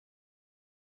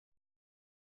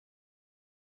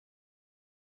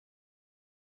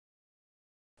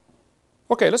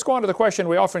Okay, let's go on to the question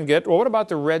we often get, well, what about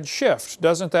the red shift?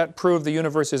 Doesn't that prove the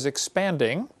universe is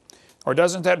expanding? Or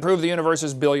doesn't that prove the universe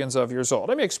is billions of years old?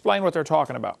 Let me explain what they're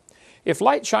talking about. If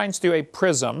light shines through a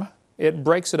prism, it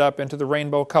breaks it up into the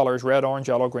rainbow colors, red, orange,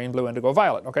 yellow, green, blue, indigo,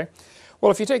 violet, okay?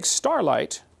 Well, if you take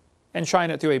starlight and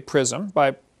shine it through a prism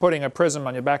by putting a prism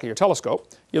on the back of your telescope,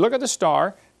 you look at the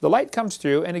star, the light comes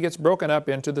through, and it gets broken up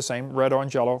into the same red,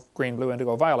 orange, yellow, green, blue,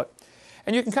 indigo, violet.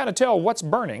 And you can kind of tell what's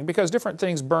burning because different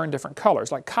things burn different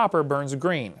colors, like copper burns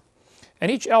green.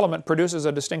 And each element produces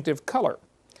a distinctive color.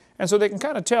 And so they can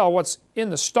kind of tell what's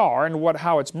in the star and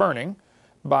how it's burning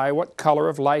by what color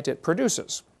of light it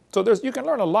produces. So you can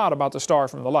learn a lot about the star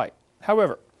from the light.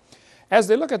 However, as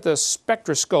they look at the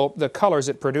spectroscope, the colors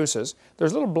it produces,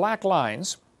 there's little black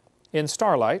lines in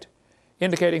starlight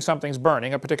indicating something's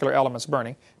burning, a particular element's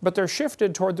burning, but they're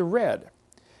shifted toward the red.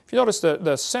 If you notice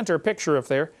the center picture up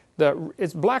there,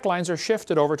 its black lines are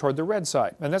shifted over toward the red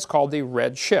side, and that's called the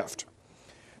red shift.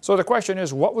 So the question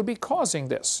is, what would be causing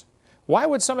this? Why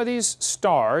would some of these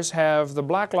stars have the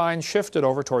black lines shifted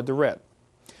over toward the red?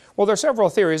 Well, there are several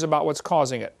theories about what's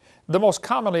causing it. The most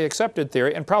commonly accepted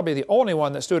theory, and probably the only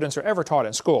one that students are ever taught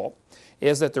in school,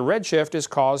 is that the red shift is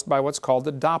caused by what's called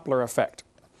the Doppler effect.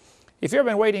 If you've ever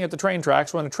been waiting at the train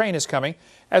tracks when a train is coming,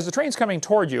 as the train's coming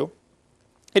toward you,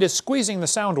 it is squeezing the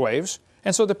sound waves,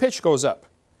 and so the pitch goes up.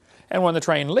 And when the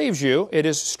train leaves you, it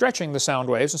is stretching the sound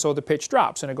waves, and so the pitch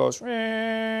drops, and it goes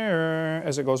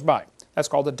as it goes by. That's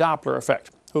called the Doppler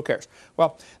effect. Who cares?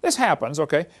 Well, this happens,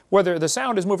 okay, whether the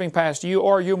sound is moving past you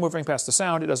or you moving past the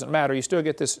sound, it doesn't matter. You still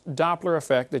get this Doppler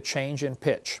effect, the change in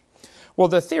pitch. Well,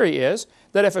 the theory is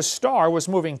that if a star was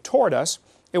moving toward us,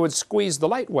 it would squeeze the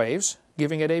light waves,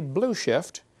 giving it a blue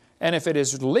shift, and if it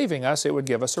is leaving us, it would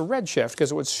give us a red shift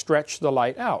because it would stretch the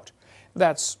light out.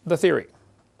 That's the theory,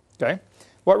 okay?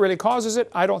 What really causes it,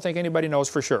 I don't think anybody knows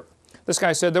for sure. This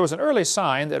guy said there was an early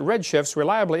sign that red shifts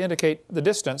reliably indicate the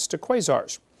distance to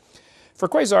quasars. For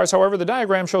quasars, however, the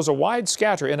diagram shows a wide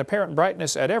scatter in apparent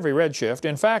brightness at every redshift.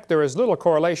 In fact, there is little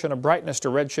correlation of brightness to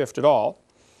redshift at all.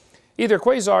 Either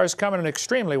quasars come in an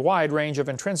extremely wide range of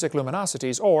intrinsic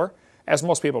luminosities or, as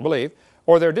most people believe,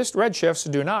 or their redshifts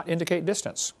do not indicate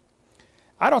distance.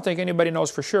 I don't think anybody knows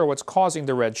for sure what's causing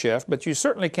the redshift, but you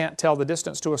certainly can't tell the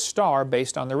distance to a star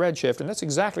based on the redshift, and that's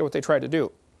exactly what they try to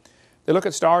do. They look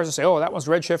at stars and say, oh, that one's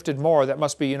redshifted more, that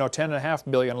must be, 10.5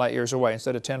 billion light years away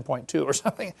instead of 10.2 or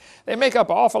something. They make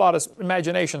up an awful lot of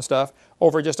imagination stuff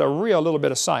over just a real little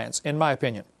bit of science, in my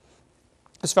opinion.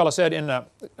 This fellow said in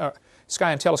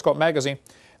Sky and Telescope magazine,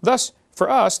 thus, for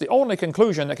us, the only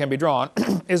conclusion that can be drawn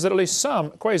is that at least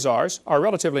some quasars are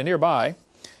relatively nearby,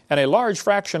 and a large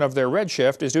fraction of their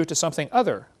redshift is due to something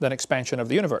other than expansion of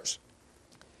the universe.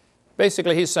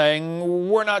 Basically, he's saying,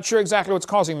 we're not sure exactly what's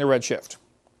causing the redshift.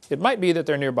 It might be that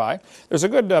they're nearby. There's a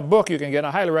good book you can get.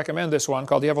 I highly recommend this one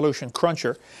called The Evolution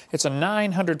Cruncher. It's a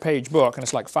 900-page book, and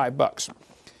it's like $5.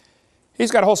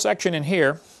 He's got a whole section in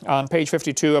here on page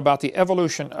 52 about the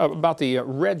evolution, about the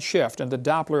red shift and the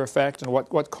Doppler effect and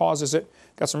what causes it.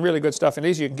 Got some really good stuff in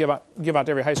these you can give out to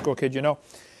every high school kid you know.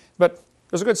 But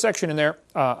there's a good section in there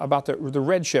about the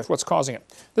red shift, what's causing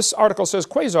it. This article says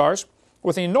quasars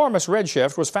with an enormous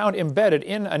redshift was found embedded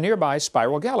in a nearby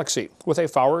spiral galaxy with a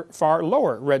far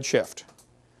lower redshift.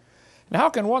 Now, how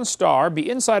can one star be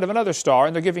inside of another star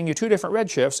and they're giving you two different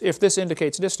redshifts if this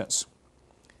indicates distance?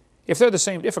 If they're the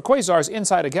same, if a quasar is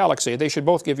inside a galaxy, they should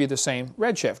both give you the same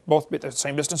redshift, both be the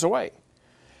same distance away.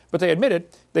 But they admitted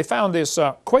they found this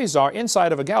quasar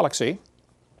inside of a galaxy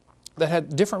that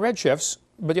had different redshifts,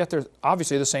 but yet they're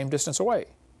obviously the same distance away.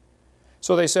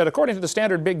 So they said, according to the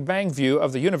standard Big Bang view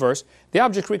of the universe, the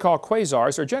objects we call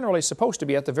quasars are generally supposed to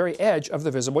be at the very edge of the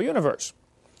visible universe.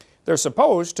 They're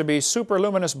supposed to be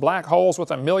superluminous black holes with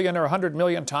 1 million or 100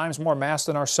 million times more mass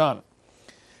than our sun,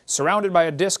 surrounded by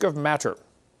a disk of matter,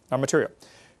 or material.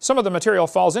 Some of the material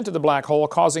falls into the black hole,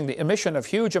 causing the emission of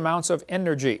huge amounts of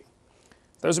energy.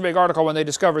 There's a big article when they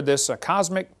discovered this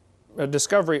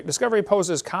discovery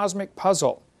poses cosmic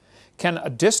puzzle. Can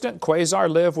a distant quasar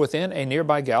live within a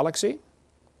nearby galaxy?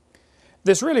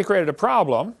 This really created a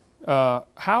problem.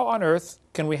 How on earth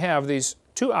can we have these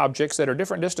two objects that are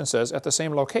different distances at the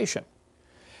same location?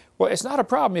 Well, it's not a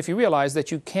problem if you realize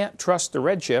that you can't trust the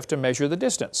redshift to measure the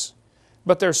distance.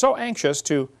 But they're so anxious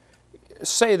to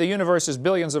say the universe is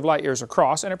billions of light years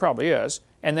across, and it probably is,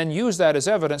 and then use that as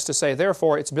evidence to say,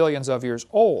 therefore, it's billions of years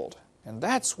old. And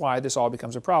that's why this all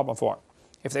becomes a problem for them.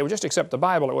 If they would just accept the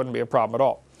Bible, it wouldn't be a problem at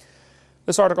all.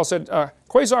 This article said,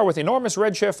 quasar with enormous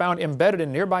redshift found embedded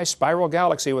in nearby spiral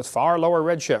galaxy with far lower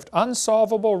redshift.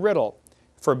 Unsolvable riddle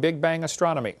for Big Bang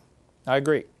astronomy. I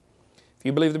agree. If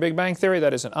you believe the Big Bang theory,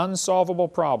 that is an unsolvable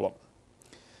problem.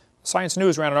 Science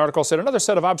News ran an article, said another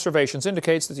set of observations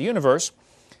indicates that the universe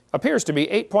appears to be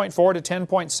 8.4 to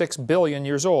 10.6 billion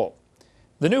years old.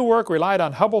 The new work relied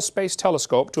on Hubble Space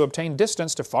Telescope to obtain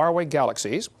distance to faraway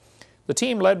galaxies. The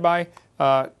team led by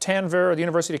Tanvir, the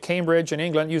University of Cambridge in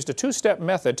England, used a two-step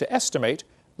method to estimate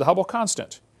the Hubble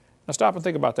constant. Now stop and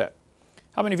think about that.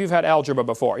 How many of you have had algebra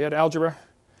before? You had algebra?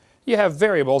 You have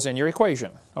variables in your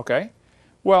equation, okay?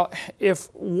 Well, if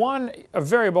a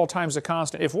variable times a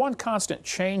constant, if one constant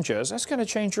changes, that's going to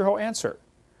change your whole answer.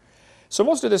 So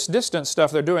most of this distance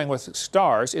stuff they're doing with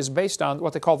stars is based on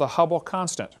what they call the Hubble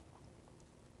constant.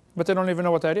 But they don't even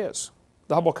know what that is.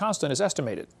 The Hubble constant is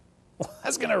estimated. Well,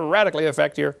 that's going to radically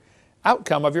affect your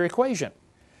outcome of your equation.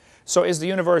 So is the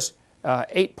universe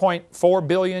 8.4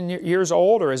 billion years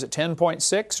old, or is it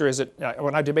 10.6, or is it,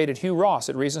 when I debated Hugh Ross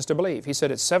at Reasons to Believe, he said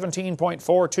it's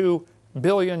 17.42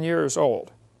 billion years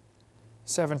old.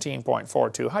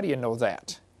 17.42. How do you know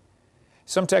that?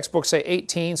 Some textbooks say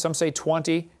 18, some say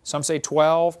 20, some say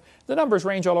 12. The numbers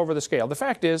range all over the scale. The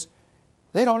fact is,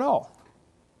 they don't know.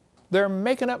 They're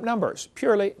making up numbers,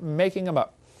 purely making them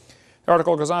up. The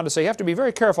article goes on to say you have to be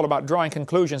very careful about drawing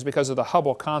conclusions because of the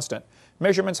Hubble constant.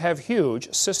 Measurements have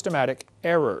huge systematic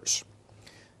errors.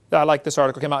 I like this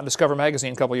article, came out in Discover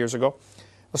magazine a couple years ago.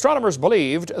 Astronomers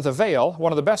believed the Veil,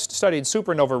 one of the best studied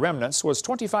supernova remnants, was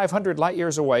 2,500 light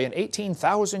years away and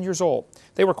 18,000 years old.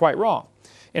 They were quite wrong.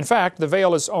 In fact, the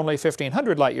Veil is only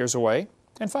 1,500 light years away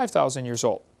and 5,000 years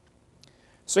old.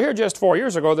 So here just 4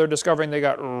 years ago, they're discovering they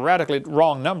got radically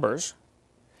wrong numbers.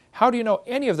 How do you know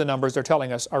any of the numbers they're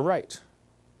telling us are right?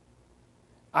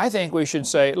 I think we should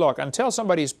say, look, until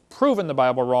somebody's proven the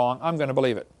Bible wrong, I'm going to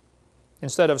believe it.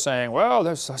 Instead of saying, well,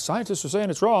 the scientists are saying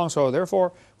it's wrong, so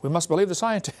therefore we must believe the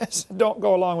scientists. Don't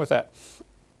go along with that.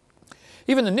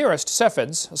 Even the nearest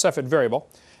Cephids, a Cephid variable,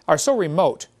 are so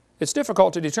remote, it's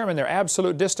difficult to determine their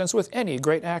absolute distance with any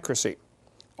great accuracy.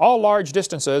 All large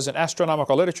distances in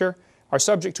astronomical literature are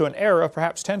subject to an error of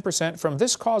perhaps 10% from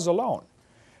this cause alone.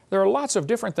 There are lots of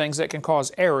different things that can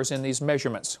cause errors in these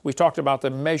measurements. We've talked about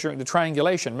the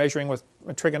triangulation, measuring with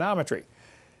trigonometry.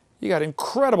 You got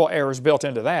incredible errors built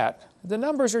into that. The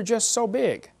numbers are just so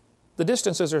big. The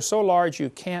distances are so large you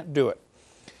can't do it.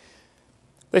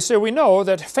 They say we know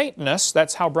that faintness,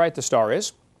 that's how bright the star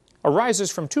is, arises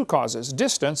from two causes,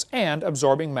 distance and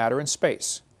absorbing matter in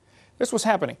space. This was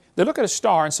happening. They look at a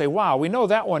star and say, wow, we know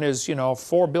that one is,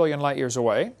 4 billion light years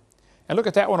away. And look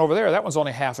at that one over there, that one's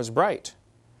only half as bright.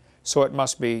 So it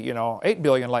must be, 8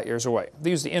 billion light years away.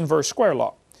 They use the inverse square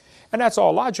law. And that's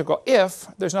all logical if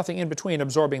there's nothing in between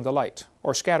absorbing the light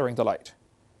or scattering the light.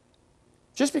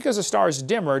 Just because a star is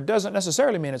dimmer doesn't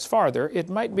necessarily mean it's farther. It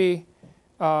might be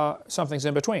something's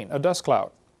in between, a dust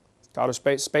cloud. Outer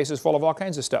space is full of all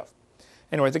kinds of stuff.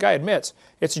 Anyway, the guy admits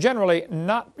it's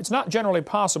not generally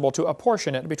possible to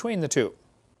apportion it between the two.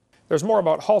 There's more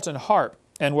about Halton Harp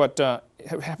and what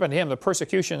happened to him, the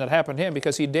persecution that happened to him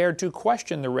because he dared to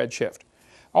question the redshift.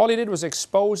 All he did was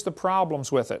expose the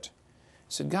problems with it.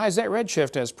 He said, guys, that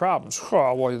redshift has problems.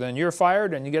 Oh, well, then you're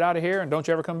fired and you get out of here and don't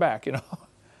you ever come back,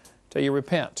 till you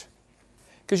repent.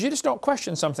 Because you just don't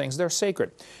question some things. They're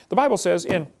sacred. The Bible says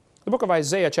in the book of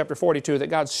Isaiah chapter 42 that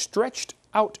God stretched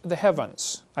out the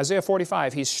heavens. Isaiah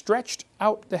 45, He stretched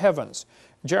out the heavens.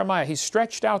 Jeremiah, He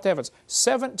stretched out the heavens.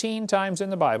 17 times in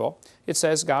the Bible it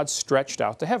says God stretched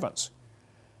out the heavens.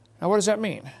 Now what does that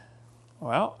mean?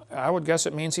 Well, I would guess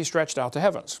it means He stretched out the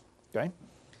heavens. Okay?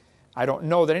 I don't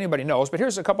know that anybody knows, but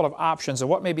here's a couple of options of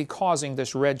what may be causing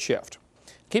this redshift.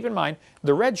 Keep in mind,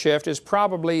 the redshift is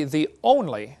probably the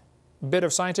only bit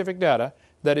of scientific data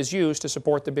that is used to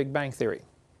support the Big Bang Theory.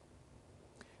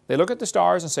 They look at the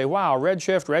stars and say, wow,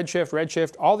 redshift, redshift,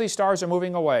 redshift, all these stars are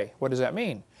moving away. What does that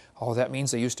mean? Oh, that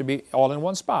means they used to be all in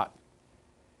one spot.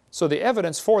 So the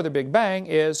evidence for the Big Bang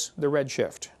is the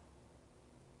redshift.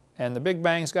 And the Big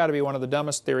Bang's got to be one of the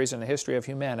dumbest theories in the history of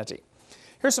humanity.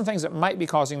 Here's some things that might be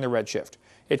causing the redshift.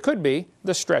 It could be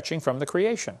the stretching from the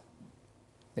creation.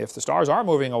 If the stars are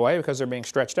moving away because they're being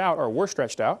stretched out or were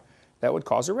stretched out, that would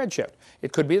cause a redshift.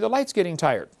 It could be the light's getting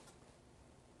tired.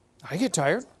 I get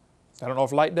tired. I don't know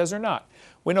if light does or not.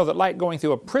 We know that light going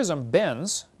through a prism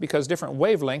bends because different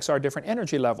wavelengths are different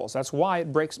energy levels. That's why it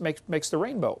makes the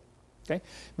rainbow. Okay?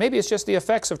 Maybe it's just the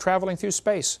effects of traveling through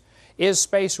space. Is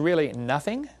space really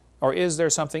nothing? Or is there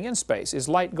something in space? Is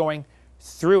light going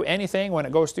through anything when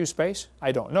it goes through space?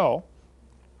 I don't know.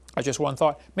 I just one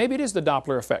thought. Maybe it is the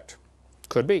Doppler effect.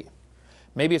 Could be.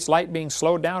 Maybe it's light being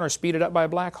slowed down or speeded up by a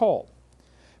black hole.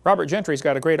 Robert Gentry's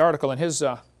got a great article in his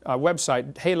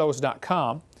website,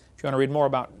 halos.com. If you want to read more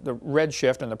about the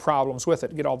redshift and the problems with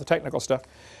it, get all the technical stuff.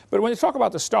 But when you talk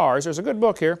about the stars, there's a good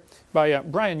book here by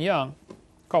Brian Young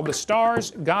called The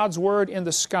Stars, God's Word in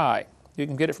the Sky. You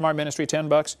can get it from our ministry, 10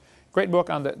 bucks. Great book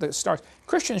on the stars.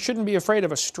 Christians shouldn't be afraid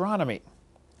of astronomy.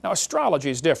 Now, astrology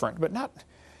is different, but not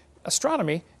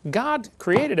astronomy. God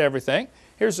created everything.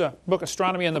 Here's a book,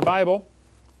 Astronomy in the Bible.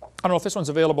 I don't know if this one's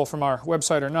available from our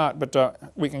website or not, but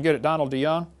we can get it. Donald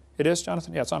DeYoung. It is,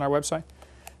 Jonathan? Yeah, it's on our website.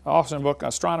 Awesome book,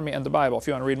 Astronomy and the Bible, if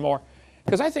you want to read more.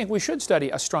 Because I think we should study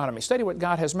astronomy, study what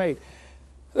God has made.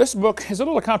 This book is a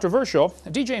little controversial.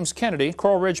 D. James Kennedy,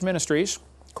 Coral Ridge Ministries,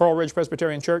 Coral Ridge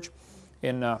Presbyterian Church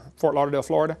in Fort Lauderdale,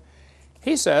 Florida.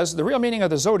 He says the real meaning of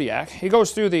the zodiac, he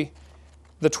goes through the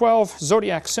 12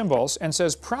 zodiac symbols and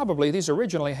says probably these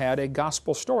originally had a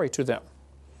gospel story to them,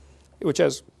 which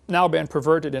has now been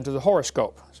perverted into the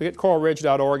horoscope. So get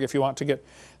coralridge.org if you want to get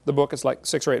the book. It's like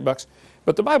 $6 or $8.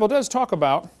 But the Bible does talk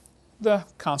about the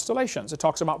constellations. It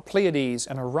talks about Pleiades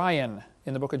and Orion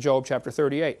in the book of Job, chapter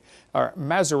 38, or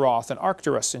Mazzaroth and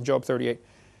Arcturus in Job 38.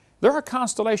 There are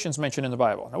constellations mentioned in the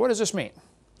Bible. Now, what does this mean?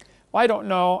 Well, I don't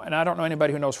know, and I don't know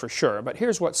anybody who knows for sure, but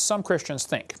here's what some Christians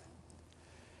think.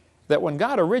 That when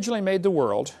God originally made the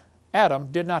world,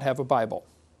 Adam did not have a Bible.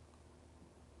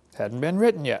 It hadn't been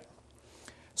written yet.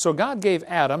 So God gave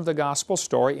Adam the gospel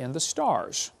story in the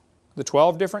stars. The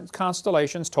 12 different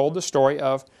constellations told the story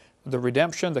of the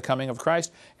redemption, the coming of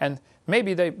Christ, and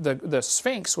maybe the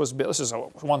Sphinx was built. This is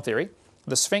one theory.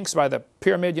 The Sphinx by the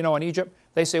pyramid, you know, in Egypt,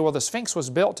 they say, well, the Sphinx was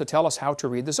built to tell us how to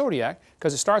read the zodiac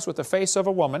because it starts with the face of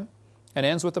a woman and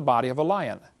ends with the body of a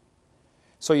lion.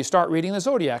 So you start reading the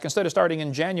zodiac. Instead of starting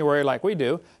in January like we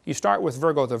do, you start with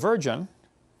Virgo the Virgin,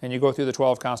 and you go through the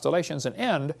 12 constellations and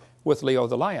end with Leo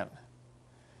the Lion.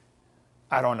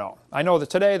 I don't know. I know that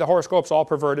today the horoscope's all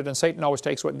perverted, and Satan always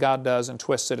takes what God does and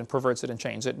twists it and perverts it and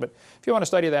changes it. But if you want to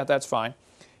study that, that's fine.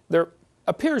 There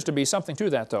appears to be something to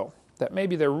that, though, that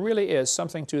maybe there really is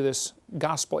something to this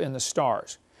gospel in the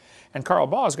stars. And Carl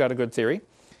Baugh's got a good theory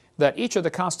that each of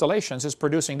the constellations is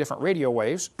producing different radio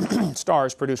waves.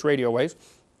 Stars produce radio waves.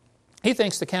 He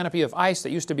thinks the canopy of ice that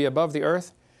used to be above the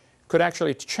earth could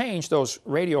actually change those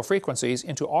radio frequencies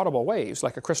into audible waves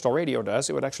like a crystal radio does.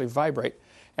 It would actually vibrate.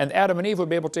 And Adam and Eve would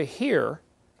be able to hear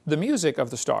the music of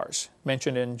the stars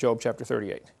mentioned in Job chapter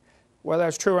 38. Whether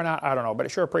that's true or not, I don't know, but it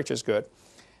sure preaches good.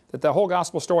 That the whole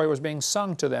gospel story was being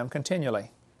sung to them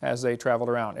continually as they traveled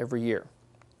around every year.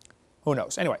 Who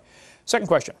knows? Anyway, second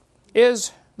question.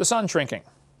 Is the sun shrinking?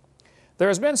 There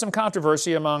has been some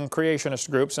controversy among creationist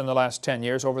groups in the last 10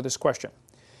 years over this question.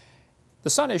 The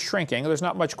sun is shrinking. There's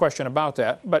not much question about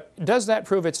that. But does that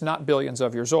prove it's not billions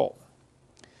of years old?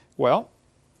 Well,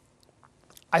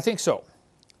 I think so.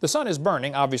 The sun is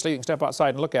burning, obviously. You can step outside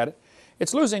and look at it.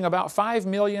 It's losing about 5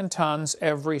 million tons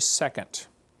every second.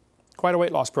 Quite a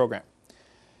weight loss program.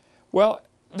 Well,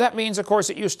 that means, of course,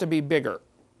 it used to be bigger.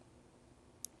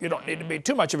 You don't need to be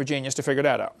too much of a genius to figure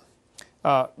that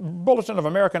out. Bulletin of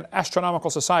American Astronomical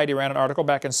Society ran an article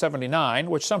back in '79,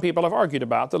 which some people have argued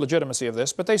about the legitimacy of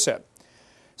this, but they said,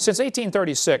 since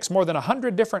 1836, more than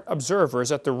 100 different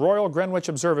observers at the Royal Greenwich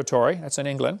Observatory, that's in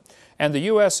England, and the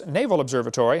U.S. Naval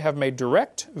Observatory have made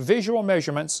direct visual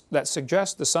measurements that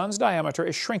suggest the sun's diameter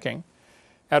is shrinking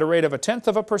at a rate of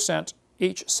 0.1%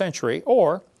 each century,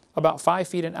 or about 5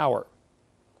 feet an hour.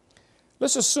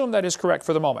 Let's assume that is correct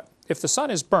for the moment. If the sun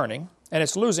is burning and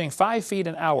it's losing 5 feet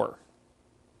an hour,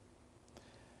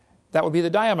 that would be the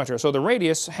diameter. So the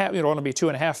radius would only be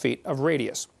 2.5 feet of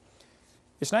radius.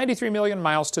 It's 93 million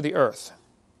miles to the Earth.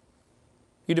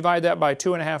 You divide that by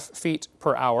 2.5 feet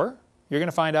per hour, you're going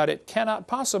to find out it cannot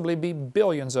possibly be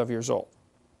billions of years old.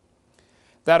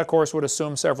 That, of course, would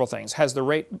assume several things. Has the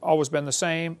rate always been the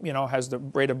same? You know, has the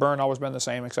rate of burn always been the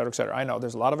same, et cetera, et cetera. I know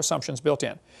there's a lot of assumptions built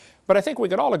in. But I think we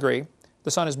could all agree the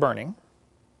sun is burning.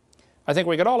 I think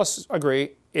we could all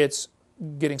agree it's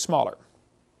getting smaller.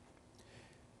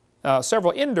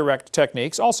 Several indirect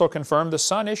techniques also confirm the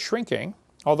sun is shrinking,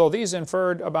 although these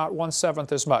inferred about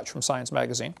 1/7 as much from Science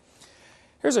magazine.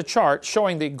 Here's a chart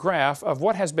showing the graph of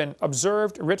what has been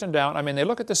observed, written down. I mean, they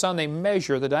look at the sun, they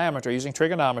measure the diameter using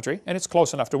trigonometry, and it's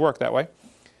close enough to work that way,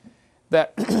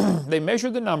 that they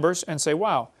measure the numbers and say,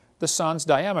 wow, the sun's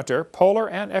diameter, polar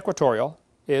and equatorial,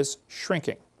 is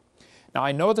shrinking. Now,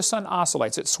 I know the sun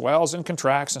oscillates. It swells and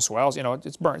contracts and swells. You know,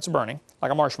 it's burning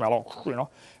like a marshmallow, you know.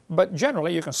 But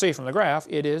generally, you can see from the graph,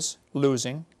 it is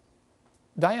losing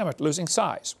diameter, losing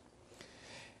size.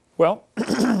 Well,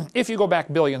 if you go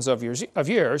back billions of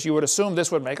years, you would assume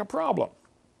this would make a problem.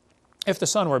 If the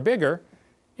sun were bigger,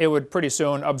 it would pretty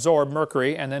soon absorb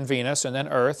Mercury and then Venus and then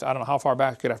Earth. I don't know how far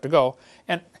back you'd have to go.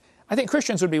 And I think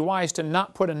Christians would be wise to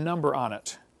not put a number on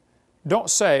it.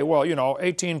 Don't say, well, you know,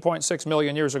 18.6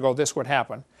 million years ago this would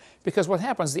happen. Because what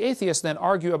happens, the atheists then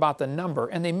argue about the number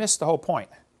and they miss the whole point.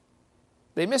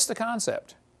 They miss the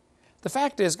concept. The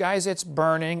fact is, guys, it's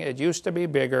burning. It used to be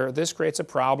bigger. This creates a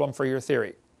problem for your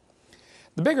theory.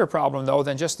 The bigger problem, though,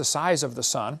 than just the size of the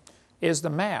sun is the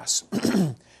mass.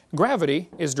 Gravity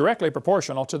is directly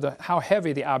proportional to how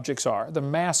heavy the objects are, the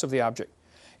mass of the object.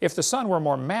 If the sun were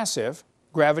more massive,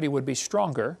 gravity would be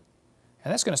stronger,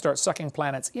 and that's going to start sucking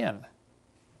planets in,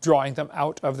 drawing them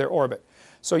out of their orbit.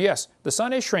 So yes, the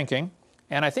sun is shrinking,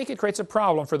 and I think it creates a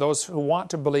problem for those who want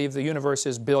to believe the universe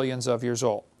is billions of years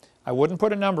old. I wouldn't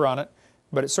put a number on it,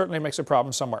 but it certainly makes a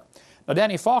problem somewhere. Now,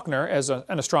 Danny Faulkner, as an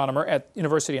astronomer at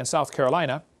University in South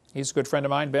Carolina, he's a good friend of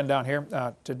mine, been down here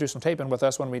to do some taping with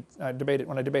us when I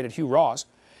debated Hugh Ross.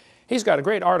 He's got a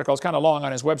great article, it's kind of long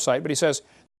on his website, but he says,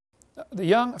 The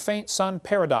Young Faint Sun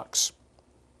Paradox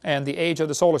and the Age of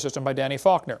the Solar System by Danny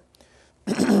Faulkner.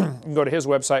 You can go to his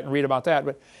website and read about that.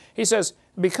 But he says,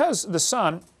 because the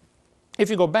sun, if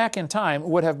you go back in time,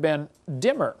 would have been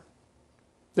dimmer,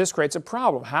 this creates a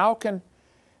problem. How can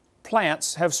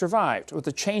plants have survived with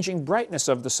the changing brightness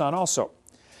of the sun also?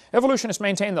 Evolutionists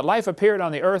maintain that life appeared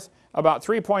on the Earth about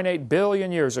 3.8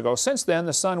 billion years ago. Since then,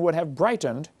 the sun would have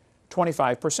brightened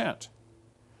 25%.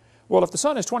 Well, if the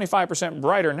sun is 25%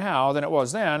 brighter now than it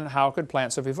was then, how could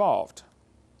plants have evolved?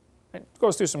 It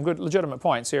goes through some good legitimate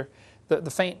points here.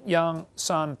 The faint young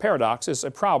sun paradox is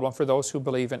a problem for those who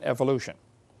believe in evolution.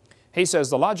 He says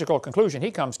the logical conclusion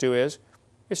he comes to is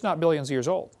it's not billions of years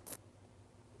old.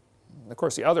 Of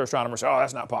course, the other astronomers say, oh,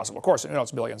 that's not possible. Of course,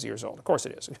 it's billions of years old. Of course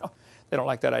it is. They don't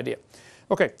like that idea.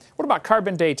 Okay, what about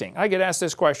carbon dating? I get asked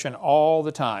this question all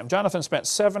the time. Jonathan spent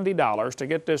 $70 to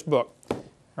get this book,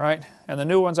 right? And the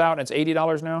new one's out, and it's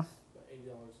 $80 now?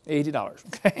 $80. $80,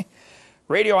 okay.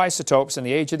 Radioisotopes in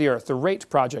the Age of the Earth, the RATE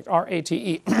project,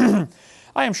 R-A-T-E.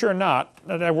 I am sure not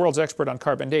a world's expert on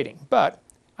carbon dating, but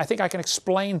I think I can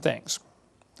explain things.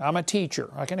 I'm a teacher.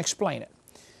 I can explain it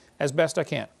as best I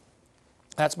can.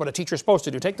 That's what a teacher's supposed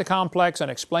to do. Take the complex and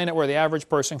explain it where the average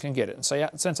person can get it. And say,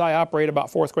 since I operate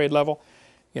about 4th grade level,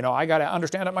 I got to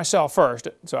understand it myself first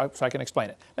so I can explain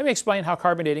it. Let me explain how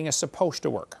carbon dating is supposed to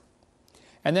work,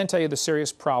 and then tell you the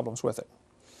serious problems with it.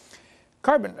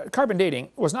 Carbon dating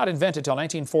was not invented until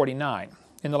 1949,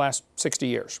 in the last 60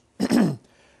 years.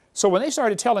 So when they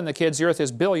started telling the kids the Earth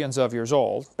is billions of years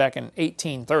old, back in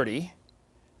 1830,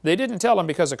 they didn't tell them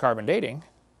because of carbon dating.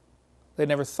 They'd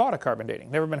never thought of carbon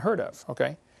dating, never been heard of,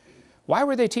 okay? Why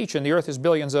were they teaching the Earth is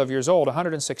billions of years old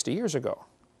 160 years ago?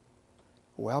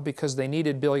 Well, because they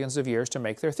needed billions of years to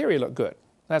make their theory look good.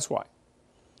 That's why.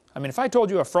 I mean, if I told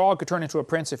you a frog could turn into a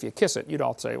prince if you kiss it, you'd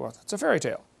all say, well, it's a fairy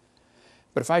tale.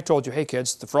 But if I told you, hey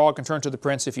kids, the frog can turn to the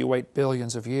prince if you wait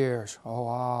billions of years.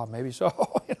 Oh, maybe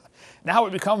so. Now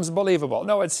it becomes believable.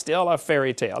 No, it's still a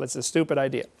fairy tale. It's a stupid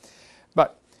idea.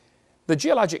 But the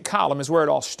geologic column is where it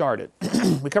all started.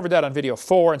 We covered that on video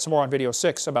 4 and some more on video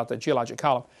 6 about the geologic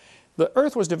column. The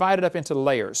Earth was divided up into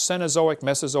layers, Cenozoic,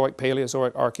 Mesozoic,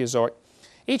 Paleozoic, Archeozoic.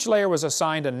 Each layer was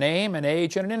assigned a name, an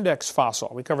age, and an index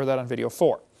fossil. We covered that on video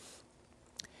 4.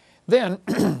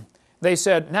 Then they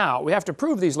said, now we have to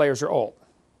prove these layers are old.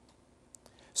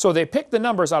 So they picked the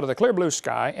numbers out of the clear blue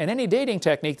sky, and any dating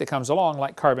technique that comes along,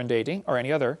 like carbon dating or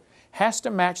any other, has to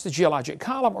match the geologic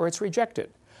column or it's rejected.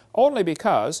 Only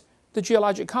because the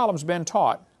geologic column's been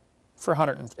taught for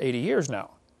 180 years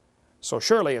now. So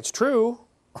surely it's true.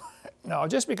 No,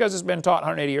 just because it's been taught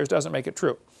 180 years doesn't make it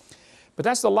true. But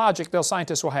that's the logic those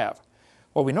scientists will have.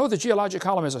 Well, we know the geologic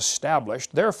column is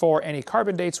established, therefore any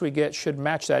carbon dates we get should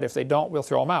match that. If they don't, we'll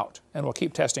throw them out, and we'll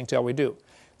keep testing till we do.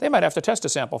 They might have to test a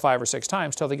sample 5 or 6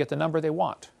 times till they get the number they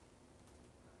want.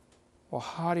 Well,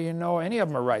 how do you know any of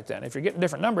them are right then? If you're getting a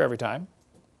different number every time,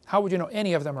 how would you know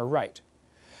any of them are right?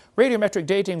 Radiometric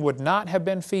dating would not have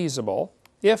been feasible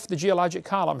if the geologic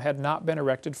column had not been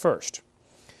erected first.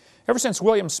 Ever since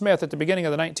William Smith at the beginning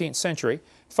of the 19th century,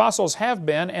 fossils have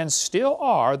been and still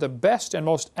are the best and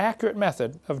most accurate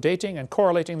method of dating and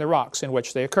correlating the rocks in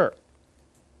which they occur.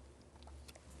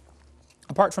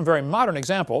 Apart from very modern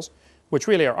examples, which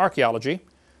really are archaeology,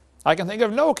 I can think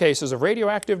of no cases of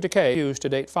radioactive decay used to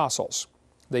date fossils.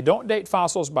 They don't date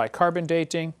fossils by carbon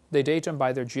dating, they date them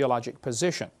by their geologic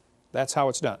position. That's how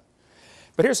it's done.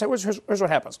 But here's what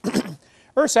happens.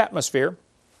 Earth's atmosphere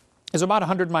is about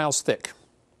 100 miles thick.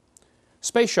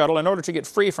 Space shuttle, in order to get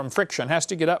free from friction, has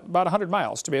to get up about 100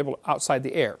 miles to be able to outside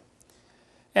the air.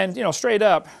 And, straight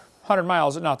up, 100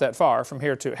 miles is not that far from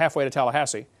here to halfway to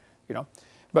Tallahassee,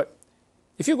 But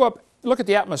if you go up, look at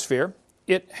the atmosphere,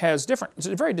 it has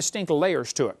very distinct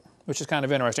layers to it, which is kind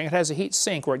of interesting. It has a heat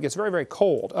sink where it gets very, very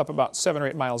cold, up about 7 or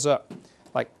 8 miles up,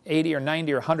 like 80 or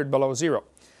 90 or 100 below zero.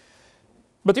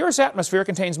 But the Earth's atmosphere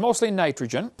contains mostly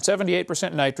nitrogen,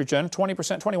 78% nitrogen,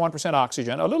 21%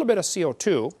 oxygen, a little bit of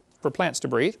CO2, for plants to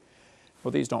breathe.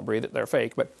 Well, these don't breathe it, they're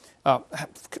fake, but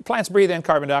plants breathe in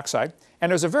carbon dioxide,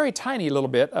 and there's a very tiny little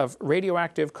bit of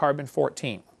radioactive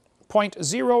carbon-14,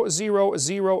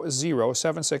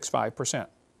 0.0000765%.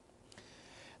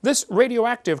 This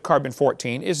radioactive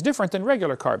carbon-14 is different than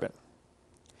regular carbon.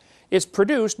 It's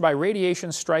produced by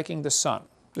radiation striking the sun,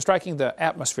 striking the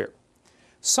atmosphere.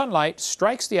 Sunlight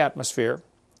strikes the atmosphere,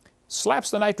 slaps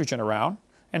the nitrogen around,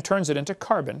 and turns it into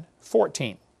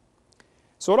carbon-14.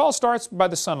 So it all starts by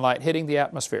the sunlight hitting the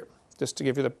atmosphere. Just to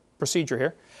give you the procedure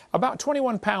here, about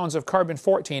 21 pounds of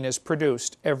carbon-14 is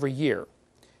produced every year,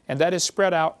 and that is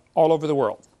spread out all over the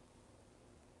world.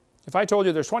 If I told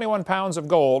you there's 21 pounds of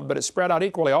gold, but it's spread out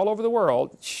equally all over the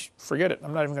world, forget it.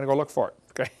 I'm not even going to go look for it.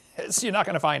 Okay? You're not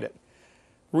going to find it.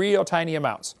 Real tiny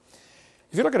amounts.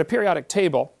 If you look at a periodic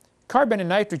table, carbon and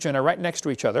nitrogen are right next to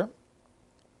each other.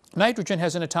 Nitrogen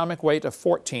has an atomic weight of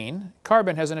 14.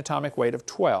 Carbon has an atomic weight of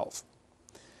 12.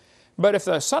 But if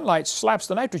the sunlight slaps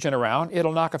the nitrogen around,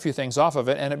 it'll knock a few things off of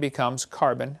it, and it becomes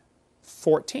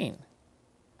carbon-14.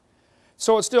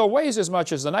 So it still weighs as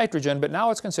much as the nitrogen, but now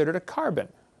it's considered a carbon.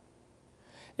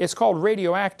 It's called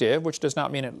radioactive, which does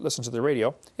not mean it listens to the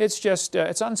radio. It's just,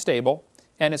 it's unstable,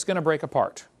 and it's going to break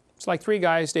apart. It's like three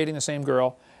guys dating the same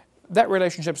girl. That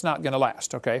relationship's not going to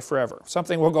last, okay, forever.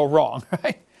 Something will go wrong,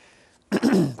 right?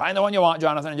 Find the one you want,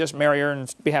 Jonathan, and just marry her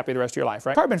and be happy the rest of your life,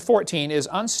 right? Carbon-14 is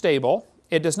unstable.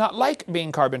 It does not like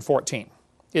being carbon-14.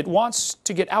 It wants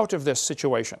to get out of this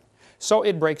situation, so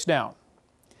it breaks down.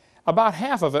 About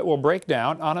half of it will break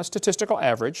down on a statistical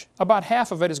average. About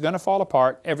half of it is going to fall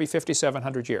apart every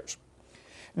 5,700 years.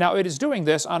 Now, it is doing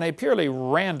this on a purely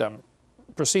random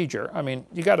procedure. I mean,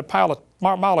 you got a pile of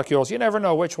molecules. You never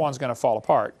know which one's going to fall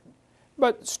apart.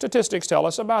 But statistics tell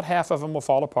us about half of them will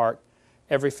fall apart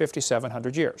every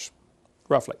 5,700 years,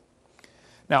 roughly.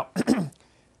 Now,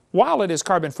 while it is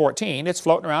carbon-14, it's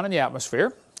floating around in the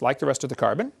atmosphere, like the rest of the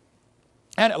carbon,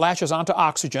 and it latches onto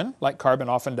oxygen, like carbon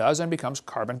often does, and becomes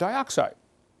carbon dioxide.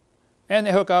 And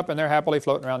they hook up, and they're happily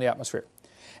floating around the atmosphere.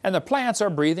 And the plants are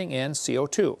breathing in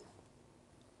CO2.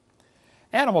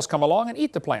 Animals come along and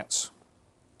eat the plants.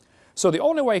 So the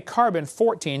only way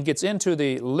carbon-14 gets into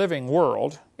the living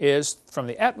world is from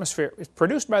the atmosphere. It's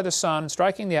produced by the sun,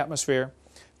 striking the atmosphere.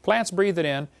 Plants breathe it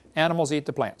in, animals eat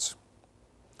the plants.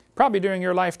 Probably during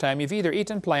your lifetime, you've either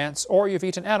eaten plants or you've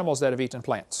eaten animals that have eaten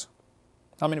plants.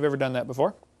 How many have ever done that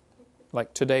before?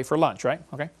 Like today for lunch, right?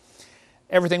 Okay.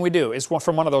 Everything we do is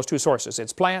from one of those two sources.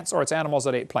 It's plants or it's animals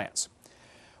that ate plants.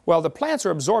 Well, the plants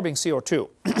are absorbing CO2.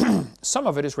 Some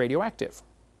of it is radioactive.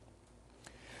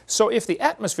 So if the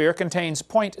atmosphere contains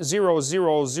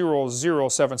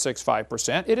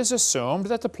 0.0000765%, it is assumed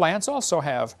that the plants also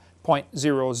have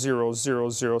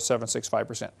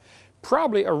 0.0000765%.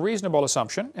 Probably a reasonable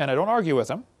assumption, and I don't argue with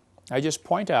them. I just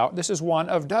point out this is one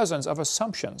of dozens of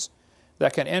assumptions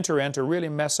that can enter in to really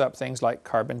mess up things like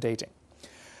carbon dating.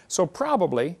 So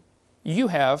probably you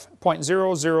have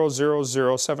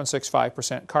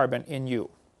 0.0000765% carbon in you,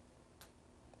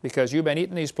 because you've been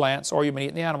eating these plants or you've been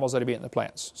eating the animals that have eaten the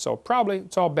plants. So probably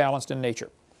it's all balanced in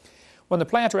nature. When the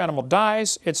plant or animal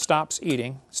dies, it stops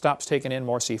eating, stops taking in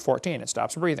more C14, it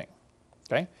stops breathing.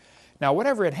 Okay? Now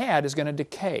whatever it had is going to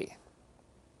decay.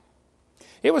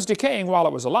 It was decaying while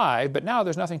it was alive, but now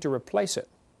there's nothing to replace it.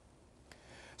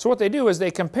 So what they do is they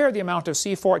compare the amount of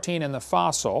C14 in the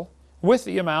fossil with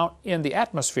the amount in the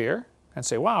atmosphere and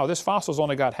say, wow, this fossil's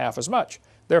only got half as much.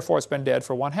 Therefore, it's been dead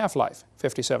for one half-life,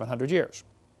 5,700 years.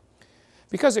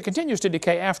 Because it continues to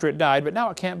decay after it died, but now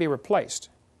it can't be replaced.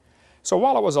 So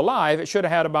while it was alive, it should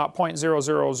have had about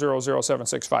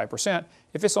 0.0000765%.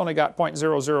 If it's only got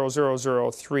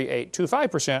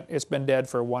 0.0003825%, it's been dead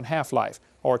for one half-life,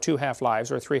 or two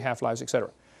half-lives, or three half-lives, etc.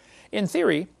 In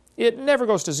theory, it never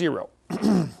goes to zero.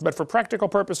 But for practical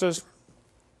purposes,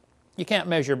 you can't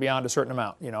measure beyond a certain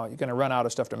amount. You know, you're going to run out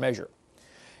of stuff to measure.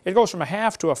 It goes from a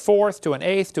half to a fourth to an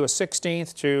eighth to a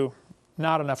 16th to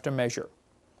not enough to measure.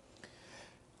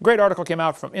 A great article came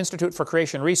out from Institute for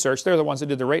Creation Research. They're the ones that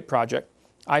did the RATE project,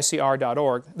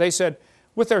 ICR.org. They said,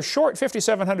 with their short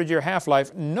 5,700-year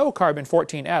half-life, no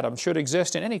carbon-14 atoms should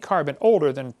exist in any carbon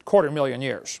older than 250,000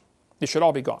 years. They should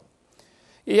all be gone.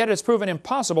 Yet it's proven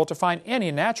impossible to find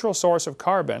any natural source of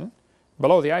carbon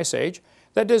below the Ice Age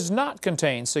that does not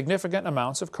contain significant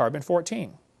amounts of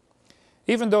carbon-14.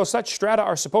 Even though such strata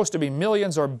are supposed to be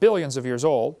millions or billions of years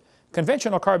old,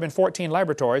 conventional carbon-14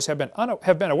 laboratories have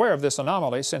been aware of this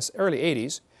anomaly since the early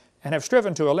 80s and have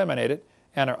striven to eliminate it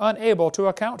and are unable to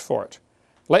account for it.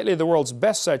 Lately, the world's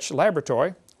best such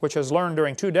laboratory, which has learned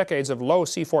during 2 decades of low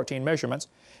C14 measurements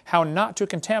how not to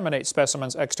contaminate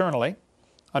specimens externally,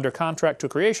 Under contract to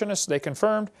creationists, they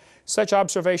confirmed such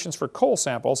observations for coal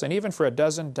samples and even for a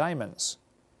dozen diamonds.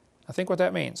 Now think what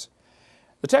that means.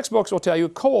 The textbooks will tell you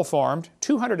coal formed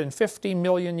 250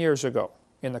 million years ago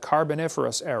in the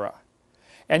Carboniferous era.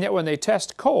 And yet when they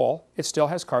test coal, it still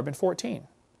has carbon-14.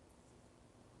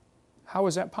 How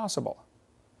is that possible?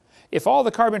 If all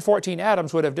the carbon-14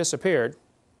 atoms would have disappeared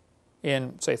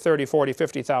in, say, 30, 40,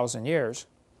 50,000 years,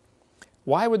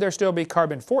 why would there still be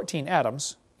carbon-14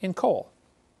 atoms in coal?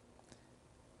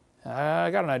 I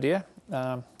got an idea.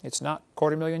 It's not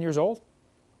 250,000 years old.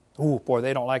 Ooh, boy,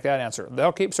 they don't like that answer.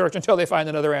 They'll keep searching until they find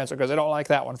another answer because they don't like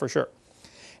that one for sure.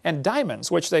 And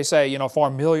diamonds, which they say,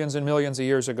 formed millions and millions of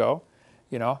years ago,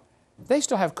 they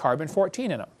still have carbon-14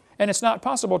 in them. And it's not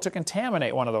possible to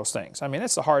contaminate one of those things. I mean,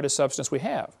 it's the hardest substance we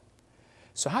have.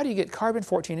 So how do you get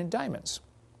carbon-14 in diamonds?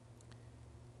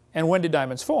 And when did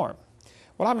diamonds form?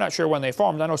 Well, I'm not sure when they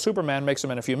formed. I know Superman makes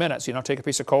them in a few minutes. Take a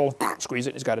piece of coal, squeeze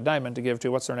it, he's got a diamond to give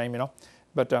to, what's their name,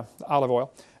 but olive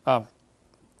oil.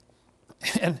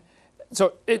 And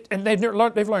so they've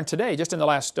learned today, just in the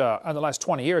last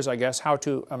 20 years, I guess, how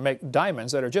to make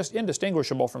diamonds that are just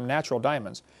indistinguishable from natural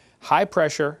diamonds. High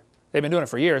pressure. They've been doing it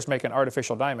for years, making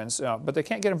artificial diamonds, but they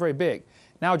can't get them very big.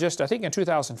 Now, I think in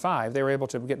 2005, they were able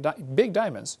to get big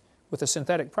diamonds with a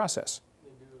synthetic process. They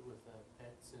do it with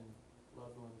pets and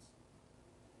loved ones.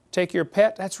 Take your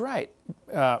pet, that's right,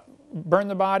 burn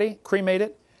the body, cremate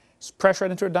it, press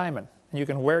right into a diamond, and you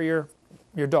can wear your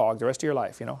dog the rest of your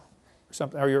life,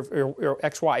 or your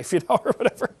ex-wife, or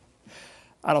whatever.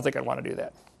 I don't think I'd want to do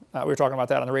that. We were talking about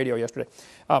that on the radio yesterday.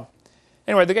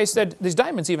 Anyway, the guy said these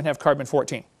diamonds even have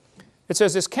carbon-14. It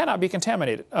says this cannot be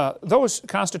contaminated. Those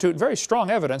constitute very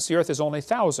strong evidence the Earth is only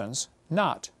thousands,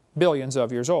 not billions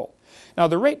of years old. Now,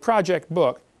 the Rate Project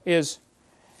book is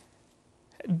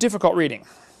difficult reading,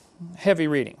 heavy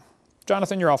reading.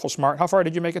 Jonathan, you're awful smart. How far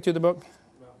did you make it through the book?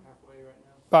 About halfway right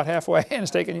now. About halfway, and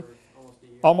it's taken you?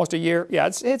 Almost a year. Yeah,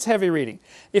 it's heavy reading.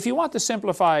 If you want the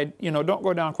simplified, don't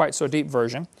go down quite so deep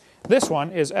version, this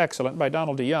one is excellent by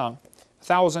Donald DeYoung,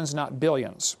 Thousands, Not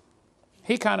Billions.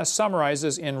 He kind of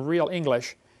summarizes in real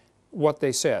English what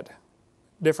they said.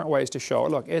 Different ways to show,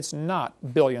 look, it's not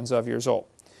billions of years old.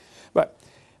 But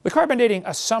the carbon dating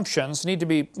assumptions need to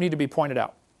be pointed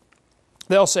out.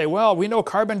 They'll say, well, we know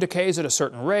carbon decays at a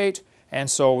certain rate, and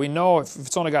so we know if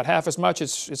it's only got half as much,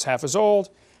 it's half as old.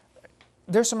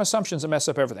 There's some assumptions that mess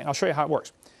up everything. I'll show you how it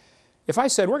works. If I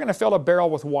said, we're going to fill a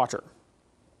barrel with water.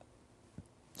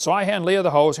 So I hand Leah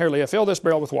the hose. Here, Leah, fill this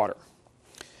barrel with water.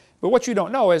 But what you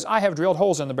don't know is I have drilled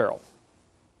holes in the barrel.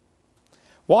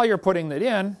 While you're putting it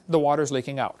in, the water's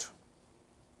leaking out.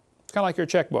 It's kind of like your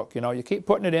checkbook. You keep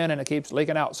putting it in and it keeps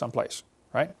leaking out someplace,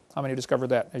 right? How many discovered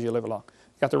that as you live along?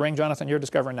 Got the ring, Jonathan? You're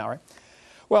discovering now, right?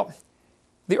 Well,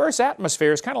 the Earth's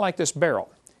atmosphere is kind of like this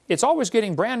barrel. It's always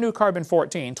getting brand new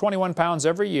carbon-14, 21 pounds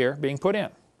every year, being put in.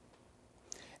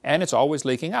 And it's always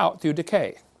leaking out through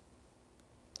decay.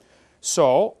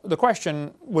 So the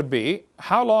question would be,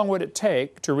 how long would it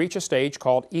take to reach a stage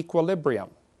called equilibrium?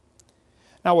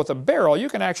 Now with a barrel, you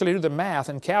can actually do the math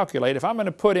and calculate. If I'm going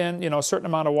to put in a certain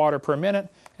amount of water per minute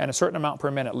and a certain amount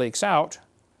per minute leaks out,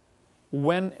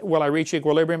 when will I reach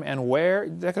equilibrium and where?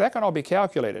 That can all be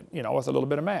calculated, with a little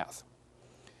bit of math.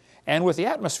 And with the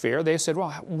atmosphere, they said,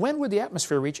 well, when would the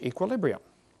atmosphere reach equilibrium?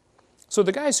 So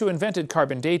the guys who invented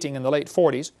carbon dating in the late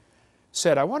 40s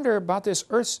said, I wonder about this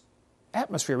Earth's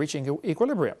atmosphere reaching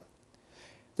equilibrium.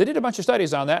 They did a bunch of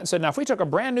studies on that and said, now if we took a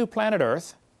brand new planet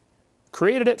Earth,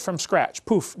 created it from scratch,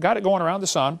 poof, got it going around the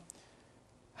sun,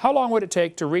 how long would it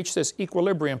take to reach this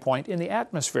equilibrium point in the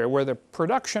atmosphere where the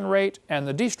production rate and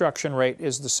the destruction rate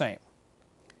is the same?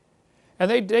 And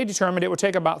they determined it would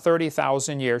take about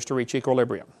 30,000 years to reach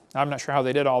equilibrium. I'm not sure how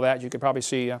they did all that. You could probably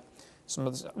see some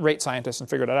of the rate scientists and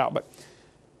figure that out. But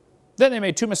then they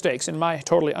made two mistakes, in my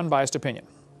totally unbiased opinion.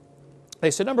 They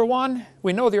said, number one,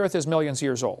 we know the Earth is millions of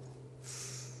years old.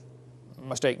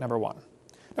 Mistake number one.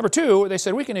 Number two, they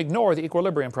said we can ignore the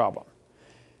equilibrium problem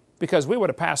because we would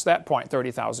have passed that point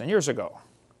 30,000 years ago.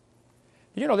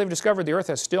 Did you know they've discovered the Earth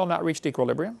has still not reached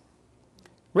equilibrium?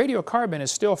 Radiocarbon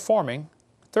is still forming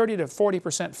 30 to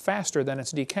 40% faster than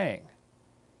it's decaying.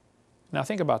 Now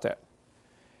think about that.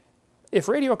 If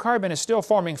radiocarbon is still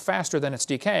forming faster than it's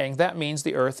decaying, that means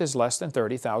the Earth is less than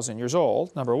 30,000 years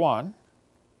old, number one.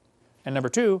 And number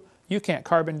two, you can't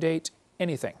carbon date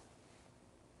anything.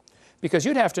 Because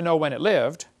you'd have to know when it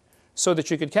lived so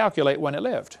that you could calculate when it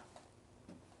lived.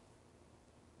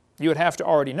 You would have to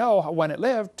already know when it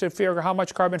lived to figure how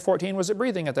much carbon-14 was it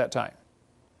breathing at that time.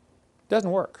 Doesn't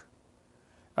work.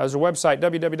 There's a website,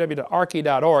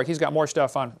 www.arky.org. He's got more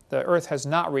stuff on the Earth has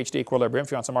not reached equilibrium,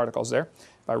 if you want some articles there,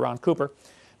 by Ron Cooper.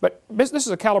 But this is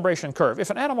a calibration curve. If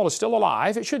an animal is still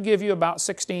alive, it should give you about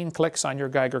 16 clicks on your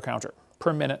Geiger counter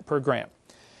per minute per gram.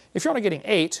 If you're only getting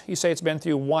 8, you say it's been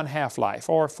through 1 half-life,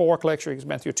 or 4 clicks, or it's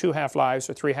been through 2 half-lives,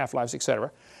 or 3 half-lives,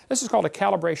 etc. This is called a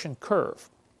calibration curve.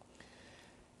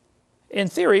 In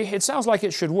theory, it sounds like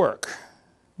it should work,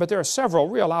 but there are several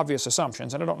real obvious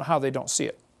assumptions, and I don't know how they don't see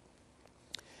it.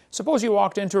 Suppose you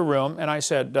walked into a room and I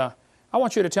said, I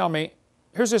want you to tell me,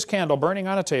 here's this candle burning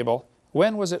on a table.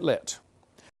 When was it lit?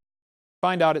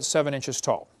 Find out it's 7 inches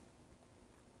tall.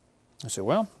 I said,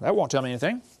 well, that won't tell me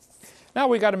anything. Now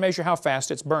we've got to measure how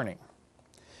fast it's burning.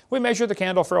 We measure the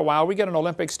candle for a while. We get an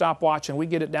Olympic stopwatch and we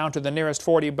get it down to the nearest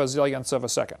 40 bazillionths of a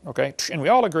second. Okay? And we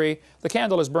all agree the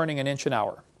candle is burning 1 inch an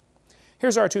hour.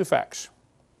 Here's our 2 facts.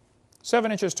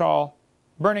 7 inches tall,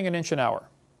 burning 1 inch an hour.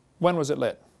 When was it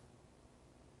lit?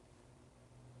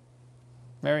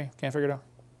 Mary, can't figure it out?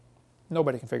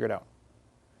 Nobody can figure it out.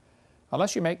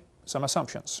 Unless you make some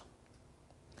assumptions.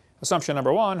 Assumption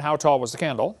number 1, how tall was the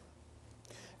candle?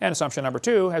 And assumption number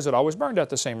 2, has it always burned at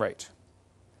the same rate?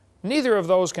 Neither of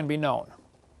those can be known.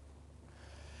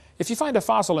 If you find a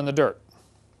fossil in the dirt,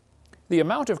 the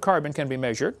amount of carbon can be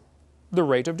measured, the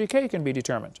rate of decay can be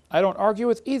determined. I don't argue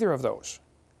with either of those.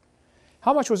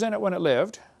 How much was in it when it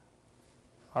lived?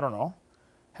 I don't know.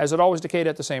 Has it always decayed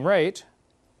at the same rate?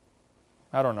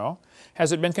 I don't know.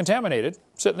 Has it been contaminated,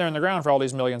 sitting there in the ground for all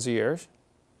these millions of years?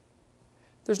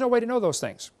 There's no way to know those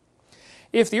things.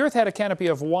 If the Earth had a canopy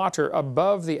of water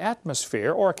above the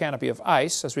atmosphere, or a canopy of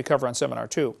ice, as we cover on Seminar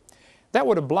 2, that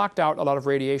would have blocked out a lot of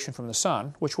radiation from the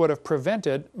sun, which would have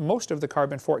prevented most of the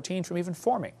carbon-14 from even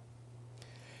forming.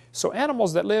 So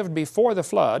animals that lived before the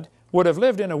flood would have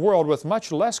lived in a world with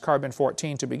much less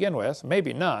carbon-14 to begin with,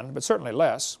 maybe none, but certainly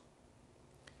less.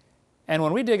 And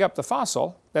when we dig up the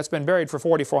fossil that's been buried for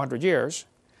 4,400 years,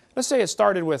 let's say it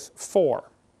started with 4,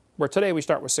 where today we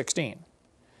start with 16.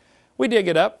 We dig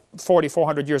it up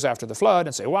 4,400 years after the flood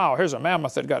and say, wow, here's a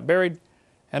mammoth that got buried,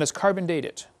 and it's carbon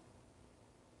dated.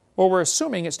 Well, we're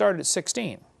assuming it started at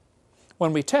 16.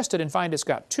 When we test it and find it's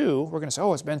got 2, we're going to say,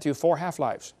 oh, it's been through 4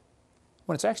 half-lives,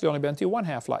 when it's actually only been through 1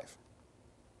 half-life.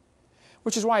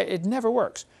 Which is why it never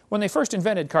works. When they first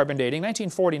invented carbon dating,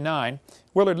 1949,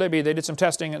 Willard Libby, they did some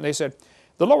testing and they said,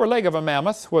 the lower leg of a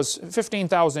mammoth was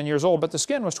 15,000 years old, but the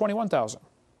skin was 21,000.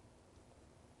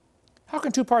 How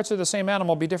can 2 parts of the same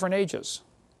animal be different ages?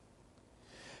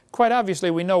 Quite obviously,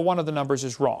 we know one of the numbers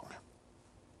is wrong.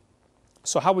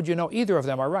 So how would you know either of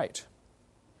them are right?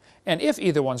 And if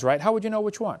either one's right, how would you know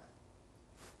which one?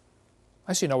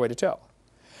 I see no way to tell.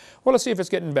 Well, let's see if it's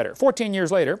getting better. 14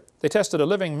 years later, they tested a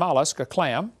living mollusk, a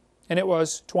clam, and it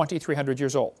was 2,300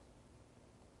 years old.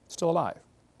 Still alive.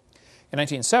 In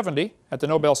 1970, at the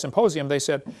Nobel Symposium, they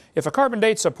said, if a carbon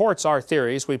date supports our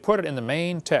theories, we put it in the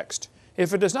main text.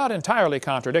 If it does not entirely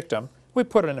contradict them, we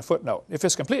put it in a footnote. If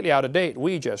it's completely out of date,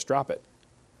 we just drop it.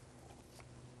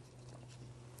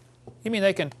 You mean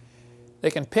they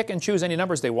can pick and choose any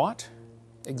numbers they want?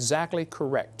 Exactly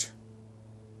correct.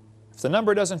 If the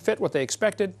number doesn't fit what they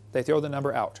expected, they throw the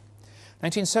number out.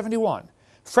 1971,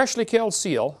 freshly killed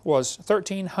seal was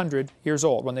 1,300 years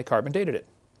old when they carbon dated it.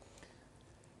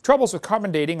 Troubles with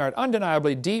carbon dating are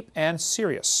undeniably deep and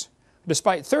serious.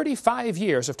 Despite 35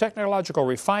 years of technological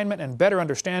refinement and better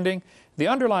understanding, the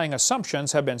underlying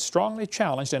assumptions have been strongly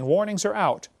challenged and warnings are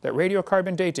out that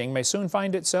radiocarbon dating may soon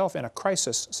find itself in a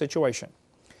crisis situation.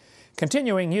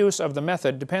 Continuing use of the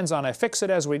method depends on a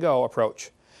fix-it-as-we-go approach,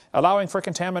 allowing for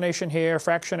contamination here,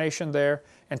 fractionation there,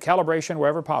 and calibration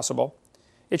wherever possible.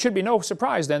 It should be no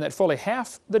surprise then that fully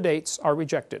half the dates are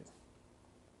rejected.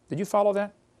 Did you follow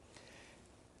that?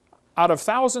 Out of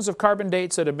thousands of carbon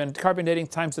dates that have been carbon dating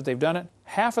times that they've done it,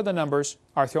 half of the numbers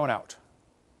are thrown out.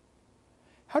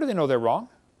 How do they know they're wrong?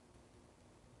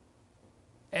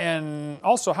 And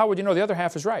also, how would you know the other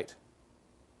half is right?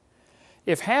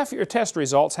 If half your test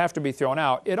results have to be thrown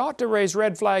out, it ought to raise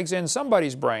red flags in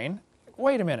somebody's brain.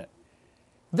 Wait a minute.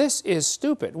 This is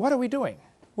stupid. What are we doing?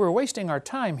 We're wasting our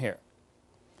time here.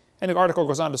 And the article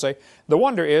goes on to say, the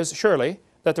wonder is, surely,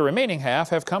 that the remaining half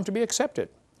have come to be accepted.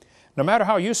 No matter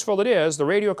how useful it is, the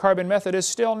radiocarbon method is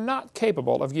still not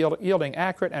capable of yielding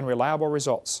accurate and reliable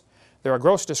results. There are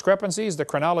gross discrepancies, the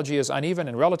chronology is uneven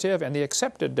and relative, and the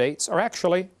accepted dates are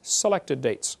actually selected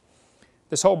dates.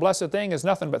 This whole blessed thing is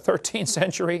nothing but 13th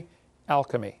century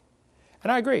alchemy.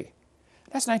 And I agree.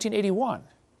 That's 1981.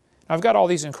 I've got all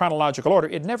these in chronological order.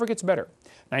 It never gets better.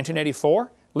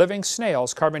 1984, living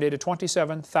snails carbon dated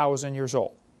 27,000 years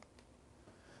old.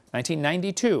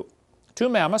 1992, 2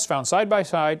 mammoths found side by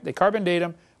side. They carbon date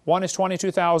them. One is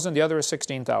 22,000, the other is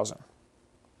 16,000.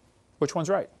 Which one's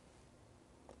right?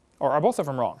 Or are both of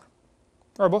them wrong?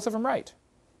 Or are both of them right?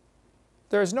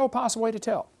 There is no possible way to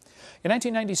tell. In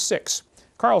 1996,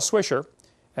 Carl Swisher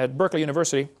at Berkeley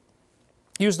University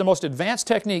used the most advanced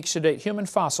techniques to date human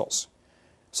fossils.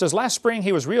 It says last spring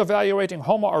he was reevaluating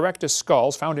Homo erectus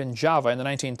skulls found in Java in the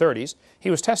 1930s.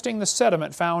 He was testing the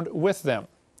sediment found with them.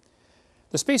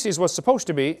 The species was supposed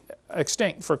to be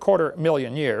extinct for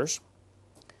 250,000 years.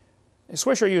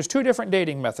 Swisher used two different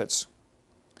dating methods.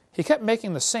 He kept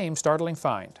making the same startling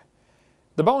find.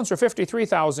 The bones are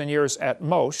 53,000 years at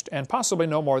most, and possibly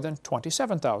no more than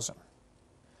 27,000.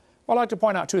 Well, I'd like to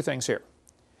point out two things here.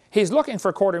 He's looking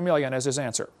for 250,000 as his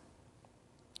answer,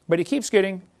 but he keeps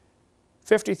getting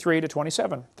 53 to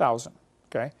 27,000,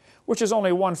 okay, which is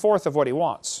only 1/4 of what he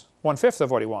wants, 1/5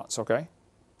 of what he wants, okay?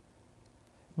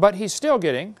 But he's still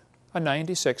getting a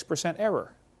 96%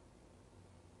 error.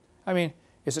 I mean,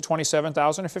 is it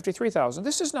 27,000 or 53,000?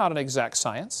 This is not an exact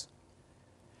science.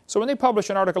 So when they publish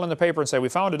an article in the paper and say, we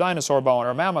found a dinosaur bone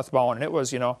or a mammoth bone, and it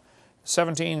was,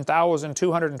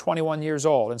 17,221 years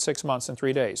old in 6 months and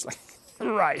 3 days.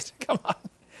 Right, come on.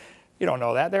 You don't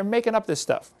know that. They're making up this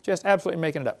stuff, just absolutely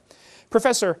making it up.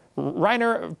 Professor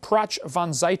Rainer Prach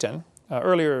von Zeiten,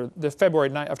 earlier this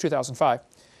February of 2005,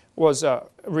 was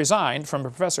resigned from a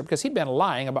professor because he'd been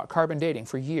lying about carbon dating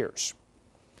for years.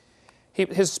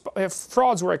 His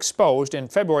frauds were exposed in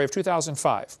February of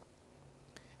 2005.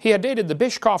 He had dated the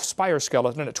Bishkopf spire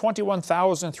skeleton at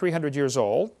 21,300 years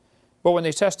old, but when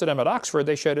they tested him at Oxford,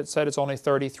 they said it's only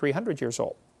 3,300 years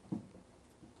old.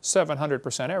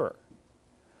 700% error.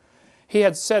 He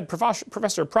had said,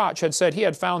 Professor Prach had said he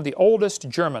had found the oldest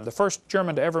German, the first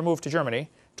German to ever move to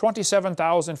Germany,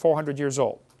 27,400 years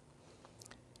old.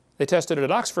 They tested it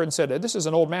at Oxford and said, this is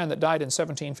an old man that died in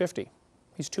 1750.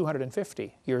 He's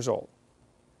 250 years old.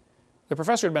 The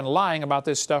professor had been lying about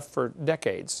this stuff for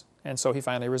decades, and so he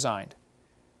finally resigned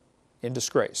in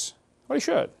disgrace. Well, he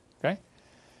should, okay?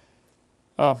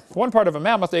 One part of a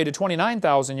mammoth dated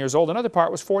 29,000 years old, another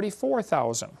part was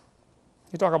 44,000.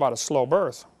 You talk about a slow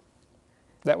birth.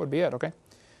 That would be it, okay?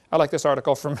 I like this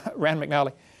article from Rand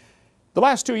McNally. The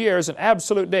last 2 years, an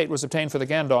absolute date was obtained for the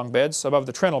Gandong beds above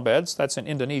the Trinil beds. That's in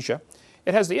Indonesia.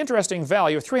 It has the interesting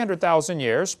value of 300,000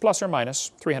 years, plus or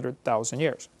minus 300,000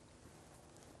 years.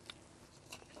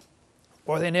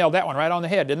 Boy, they nailed that one right on the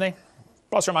head, didn't they?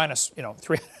 Plus or minus,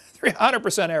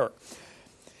 300% error.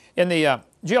 In the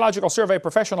Geological Survey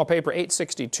Professional Paper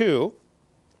 862,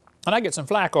 and I get some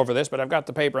flack over this, but I've got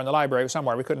the paper in the library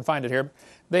somewhere. We couldn't find it here.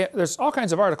 There's all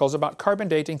kinds of articles about carbon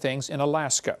dating things in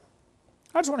Alaska.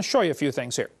 I just want to show you a few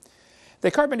things here.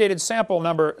 They carbon dated sample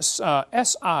number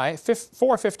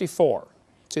SI454.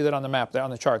 See that on the map there, on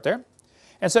the chart there?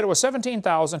 And said it was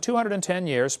 17,210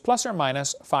 years, plus or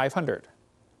minus 500.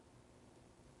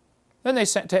 Then they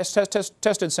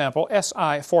tested sample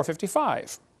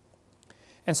SI455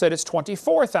 and said it's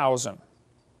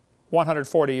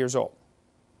 24,140 years old.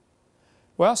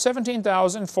 Well,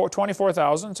 17,000,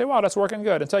 24,000, say, wow, that's working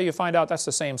good, until you find out that's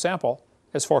the same sample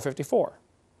as 454.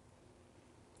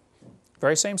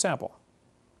 Very same sample.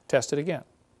 Test it again.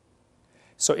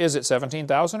 So is it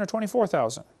 17,000 or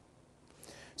 24,000?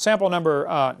 Sample number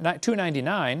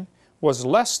 299 was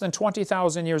less than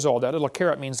 20,000 years old. That little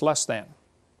caret means less than.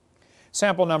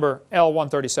 Sample number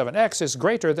L137X is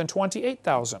greater than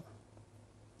 28,000.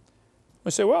 We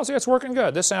say, well, see, it's working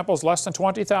good. This sample is less than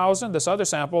 20,000. This other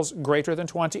sample is greater than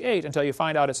 28, until you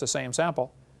find out it's the same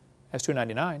sample as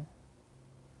 299.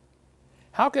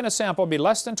 How can a sample be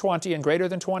less than 20 and greater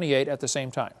than 28 at the same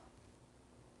time?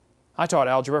 I taught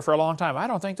algebra for a long time. I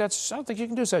don't think you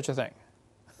can do such a thing.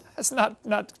 That's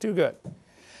not too good.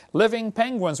 Living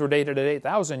penguins were dated at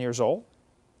 8,000 years old.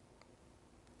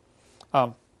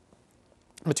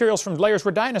 Materials from layers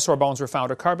where dinosaur bones were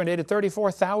found are carbon dated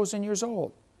 34,000 years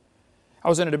old. I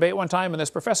was in a debate one time, and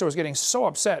this professor was getting so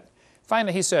upset.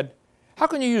 Finally, he said, how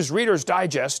can you use Reader's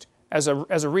Digest as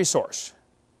a resource?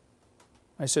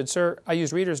 I said, sir, I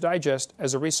use Reader's Digest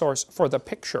as a resource for the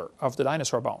picture of the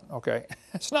dinosaur bone, okay?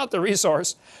 It's not the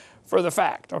resource for the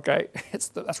fact, okay?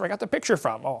 That's where I got the picture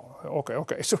from. Oh,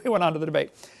 okay. So we went on to the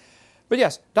debate. But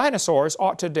yes, dinosaurs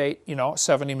ought to date,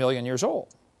 70 million years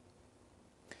old.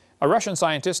 A Russian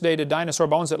scientist dated dinosaur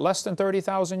bones at less than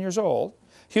 30,000 years old.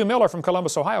 Hugh Miller from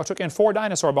Columbus, Ohio, took in 4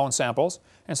 dinosaur bone samples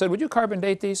and said, would you carbon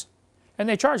date these? And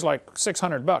they charge like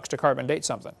 $600 to carbon date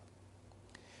something.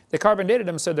 They carbon dated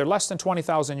them and said they're less than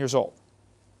 20,000 years old.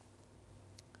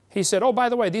 He said, oh, by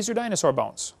the way, these are dinosaur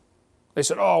bones. They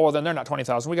said, oh, well, then they're not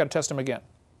 20,000. We've got to test them again.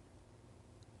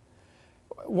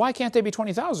 Why can't they be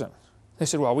 20,000? They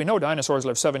said, well, we know dinosaurs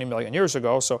lived 70 million years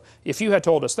ago, so if you had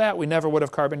told us that, we never would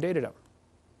have carbon dated them.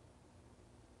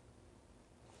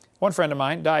 One friend of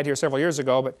mine died here several years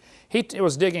ago, but he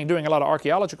was doing a lot of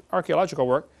archaeological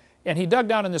work, And he dug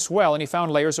down in this well and he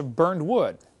found layers of burned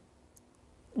wood,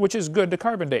 which is good to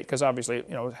carbon date because obviously,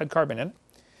 you know, it had carbon in it.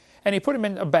 And he put them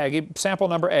in a baggie, sample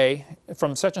number A,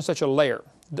 from such and such a layer.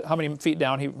 How many feet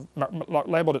down? He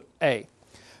labeled it A.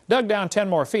 Dug down 10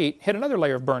 more feet, hit another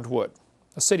layer of burned wood.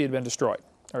 A city had been destroyed,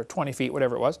 or 20 feet,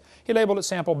 whatever it was. He labeled it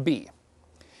sample B.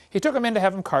 He took them in to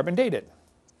have them carbon dated.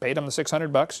 Paid them the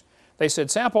 $600. They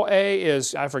said sample A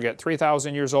is, I forget,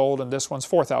 3,000 years old and this one's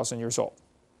 4,000 years old.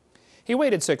 He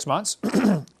waited 6 months,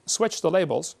 switched the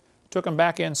labels, took them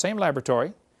back in, same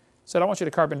laboratory, said, I want you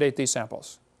to carbon date these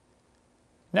samples.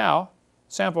 Now,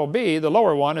 sample B, the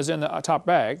lower one, is in the top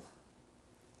bag.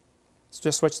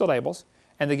 Just switch the labels,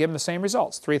 and they give them the same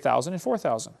results, 3,000 and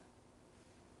 4,000.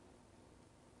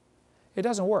 It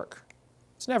doesn't work.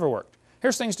 It's never worked.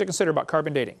 Here's things to consider about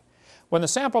carbon dating. When the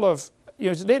sample of,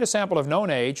 you date a sample of known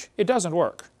age, it doesn't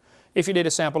work. If you date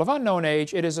a sample of unknown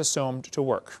age, it is assumed to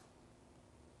work.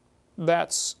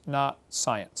 That's not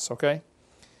science, okay?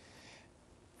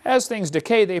 As things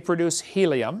decay, they produce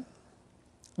helium.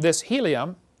 This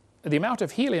helium, the amount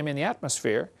of helium in the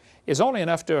atmosphere is only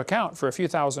enough to account for a few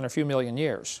thousand or few million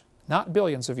years, not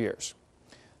billions of years.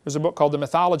 There's a book called The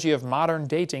Mythology of Modern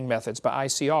Dating Methods by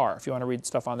ICR, if you want to read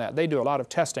stuff on that. They do a lot of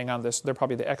testing on this. They're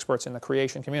probably the experts in the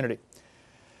creation community.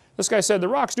 This guy said the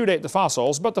rocks do date the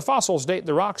fossils, but the fossils date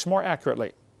the rocks more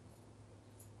accurately.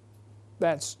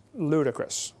 That's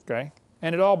ludicrous, okay?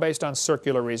 And it all based on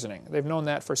circular reasoning. They've known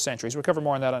that for centuries. We'll cover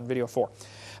more on that on video 4.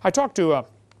 I talked to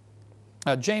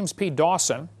James P.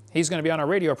 Dawson. He's going to be on our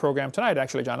radio program tonight,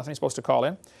 actually, Jonathan. He's supposed to call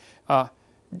in.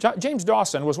 James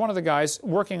Dawson was one of the guys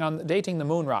working on dating the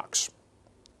moon rocks.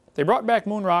 They brought back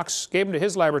moon rocks, gave them to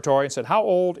his laboratory, and said, how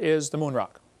old is the moon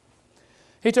rock?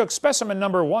 He took specimen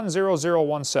number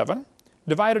 10017,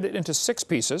 divided it into 6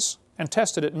 pieces, and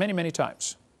tested it many, many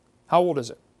times. How old is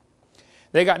it?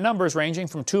 They got numbers ranging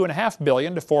from 2.5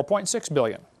 billion to 4.6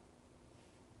 billion.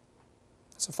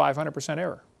 That's a 500%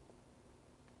 error,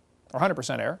 or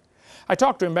 100% error. I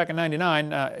talked to him back in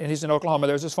 '99, and he's in Oklahoma.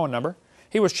 There's his phone number.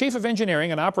 He was Chief of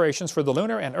Engineering and Operations for the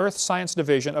Lunar and Earth Science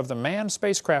Division of the Manned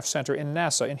Spacecraft Center in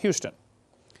NASA in Houston.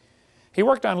 He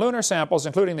worked on lunar samples,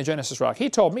 including the Genesis rock. He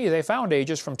told me they found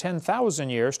ages from 10,000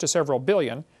 years to several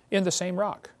billion in the same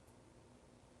rock.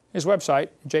 His website,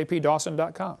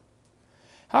 jpdawson.com.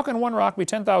 How can one rock be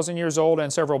 10,000 years old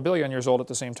and several billion years old at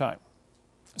the same time?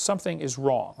 Something is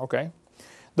wrong, okay?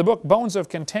 The book Bones of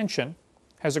Contention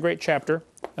has a great chapter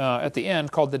at the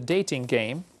end called The Dating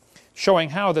Game,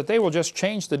 showing how that they will just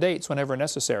change the dates whenever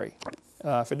necessary.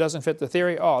 If it doesn't fit the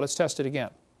theory, oh, let's test it again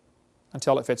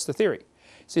until it fits the theory.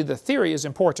 See, the theory is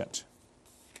important.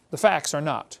 The facts are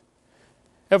not.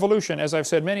 Evolution, as I've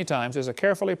said many times, is a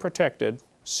carefully protected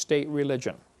state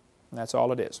religion. And that's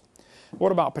all it is.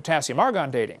 What about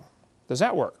potassium-argon dating? Does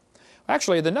that work?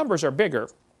 Actually, the numbers are bigger,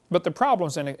 but the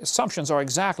problems and assumptions are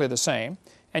exactly the same,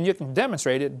 and you can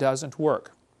demonstrate it doesn't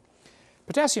work.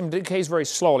 Potassium decays very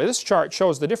slowly. This chart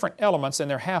shows the different elements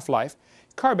and their half-life.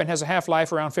 Carbon has a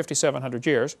half-life around 5,700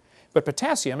 years, but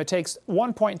potassium, it takes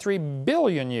 1.3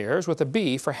 billion years with a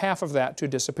B for half of that to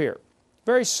disappear.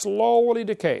 Very slowly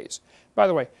decays. By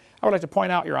the way, I would like to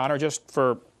point out, Your Honor, just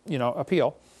for,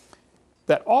 appeal,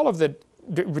 that all of the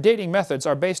dating methods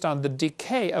are based on the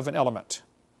decay of an element.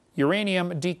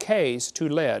 Uranium decays to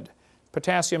lead.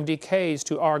 Potassium decays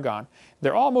to argon.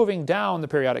 They're all moving down the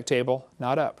periodic table,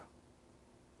 not up.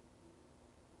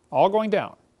 All going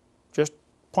down. Just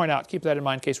point out, keep that in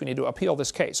mind in case we need to appeal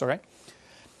this case, okay?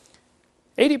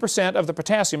 80% of the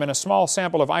potassium in a small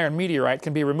sample of iron meteorite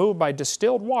can be removed by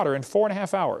distilled water in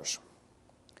 4.5 hours.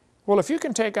 Well, if you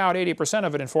can take out 80%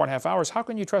 of it in 4.5 hours, how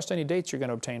can you trust any dates you're going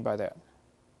to obtain by that?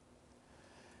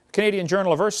 Canadian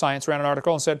Journal of Earth Science ran an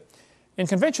article and said, in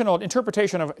conventional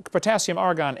interpretation of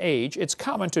potassium-argon age, it's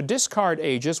common to discard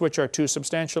ages which are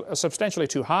substantially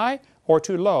too high or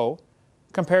too low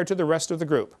compared to the rest of the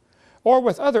group, or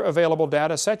with other available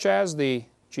data such as the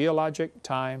geologic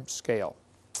time scale.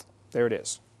 There it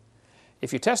is.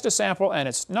 If you test a sample and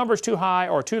its number's too high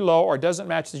or too low or doesn't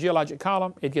match the geologic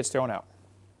column, it gets thrown out.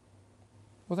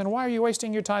 Well, then why are you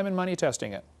wasting your time and money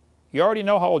testing it? You already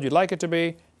know how old you'd like it to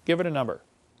be. Give it a number.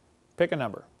 Pick a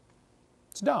number.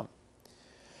 It's dumb.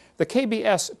 The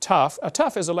KBS tuff, a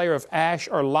tuff is a layer of ash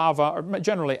or lava, or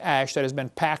generally ash that has been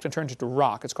packed and turned into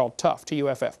rock. It's called tuff,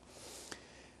 T-U-F-F.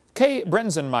 K.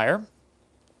 Brenzenmeyer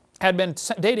had been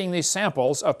dating these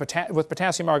samples of with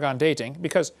potassium-argon dating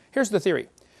because here's the theory.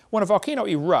 When a volcano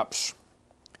erupts,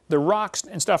 the rocks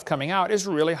and stuff coming out is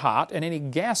really hot and any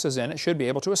gases in it should be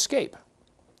able to escape.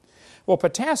 Well,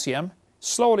 potassium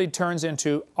slowly turns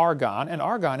into argon, and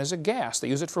argon is a gas. They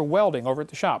use it for welding over at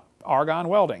the shop. Argon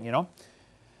welding,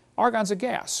 Argon's a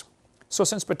gas. So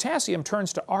since potassium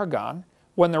turns to argon,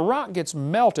 when the rock gets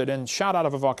melted and shot out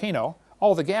of a volcano,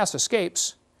 all the gas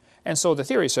escapes, and so the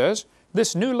theory says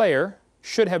this new layer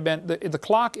should have been, the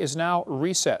clock is now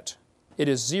reset. It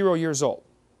is 0 years old.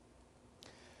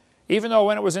 Even though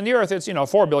when it was in the earth it's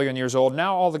 4 billion years old,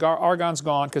 now all the argon's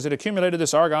gone because it accumulated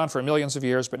this argon for millions of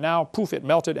years, but now poof, it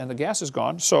melted and the gas is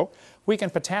gone. So we can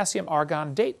potassium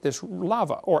argon date this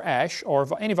lava or ash or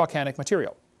any volcanic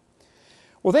material.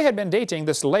 Well, they had been dating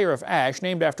this layer of ash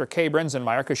named after Kay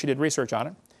Brenzenmeyer because she did research on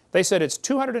it. They said it's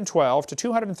 212 to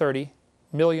 230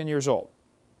 million years old.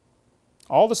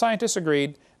 All the scientists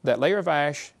agreed that layer of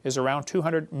ash is around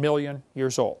 200 million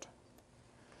years old.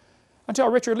 Until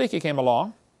Richard Leakey came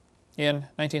along in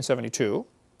 1972,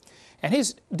 and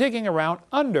he's digging around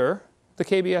under the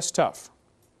KBS tuff,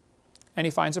 and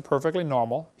he finds a perfectly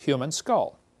normal human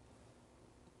skull.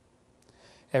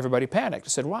 Everybody panicked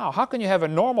and said, wow, how can you have a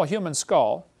normal human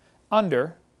skull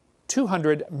under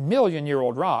 200 million year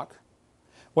old rock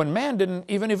when man didn't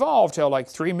even evolve till like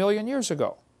 3 million years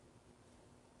ago?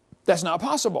 That's not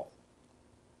possible.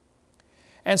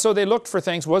 And so they looked for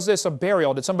things. Was this a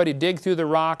burial? Did somebody dig through the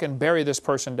rock and bury this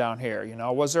person down here?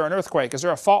 Was there an earthquake? Is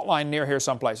there a fault line near here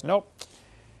someplace? Nope.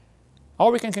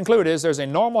 All we can conclude is there's a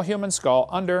normal human skull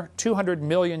under 200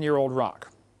 million year old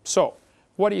rock. So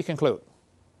what do you conclude?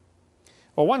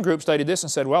 Well, one group studied this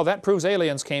and said, well, that proves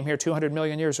aliens came here 200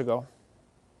 million years ago.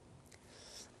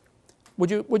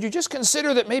 Would you just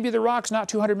consider that maybe the rock's not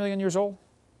 200 million years old?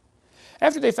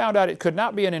 After they found out it could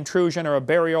not be an intrusion or a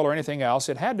burial or anything else,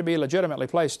 it had to be legitimately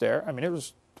placed there. I mean,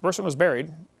 the person was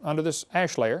buried under this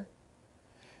ash layer.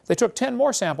 They took 10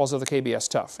 more samples of the KBS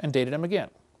tuff and dated them again.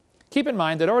 Keep in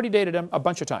mind, they'd already dated them a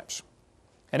bunch of times.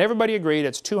 And everybody agreed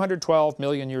it's 212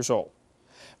 million years old.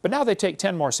 But now they take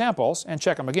 10 more samples and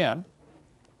check them again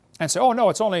and say, oh no,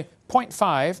 it's only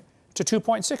 0.5 to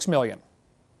 2.6 million.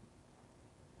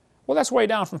 Well, that's way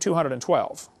down from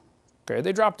 212. Okay,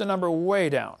 they dropped the number way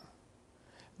down.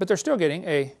 But they're still getting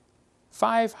a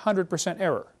 500%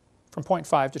 error from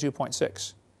 0.5 to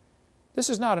 2.6. This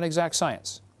is not an exact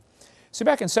science. See,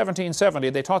 back in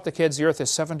 1770, they taught the kids the Earth is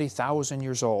 70,000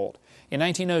 years old. In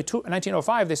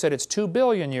 1905, they said it's 2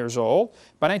 billion years old.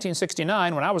 By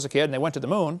 1969, when I was a kid and they went to the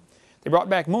moon, they brought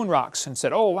back moon rocks and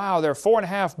said, oh wow, they're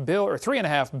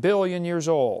 3.5 billion years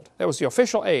old. That was the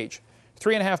official age,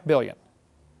 3.5 billion.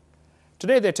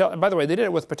 Today they tell, and by the way, they did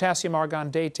it with potassium argon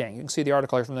dating. You can see the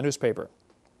article here from the newspaper.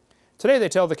 Today they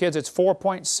tell the kids it's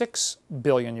 4.6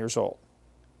 billion years old.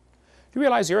 Do you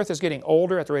realize the Earth is getting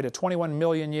older at the rate of 21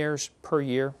 million years per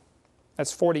year?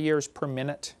 That's 40 years per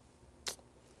minute.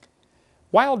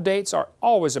 While dates are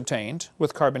always obtained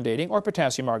with carbon dating or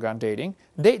potassium argon dating,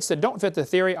 dates that don't fit the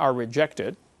theory are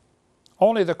rejected.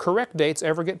 Only the correct dates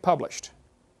ever get published.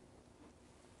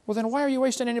 Well, then why are you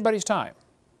wasting anybody's time?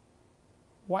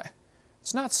 Why?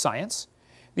 It's not science.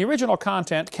 The original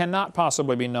content cannot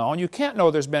possibly be known. You can't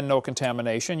know there's been no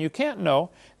contamination. You can't know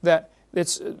that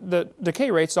the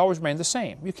decay rates always remain the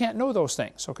same. You can't know those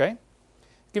things, okay? I'll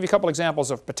give you a couple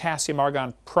examples of potassium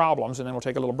argon problems and then we'll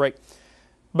take a little break.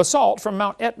 Basalt from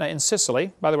Mount Etna in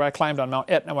Sicily. By the way, I climbed on Mount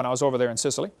Etna when I was over there in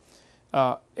Sicily.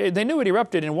 They knew it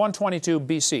erupted in 122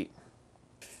 BC.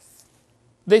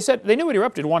 They said they knew it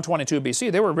erupted in 122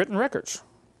 BC. There were written records.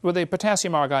 Well, the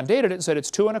potassium argon dated it and said it's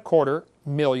 2.25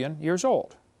 million years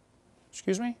old.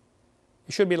 Excuse me?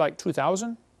 It should be like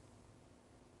 2,000.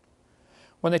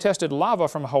 When they tested lava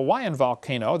from a Hawaiian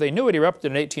volcano, they knew it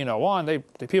erupted in 1801.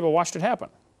 The people watched it happen.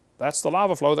 That's the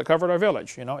lava flow that covered our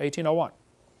village, 1801.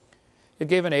 It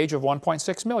gave an age of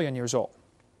 1.6 million years old.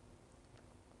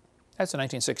 That's in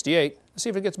 1968. Let's see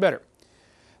if it gets better.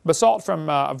 Basalt from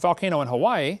a volcano in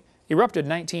Hawaii erupted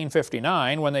in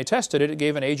 1959. When they tested it, it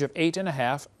gave an age of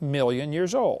 8.5 million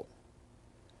years old.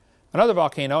 Another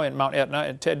volcano in Mount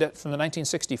Etna from the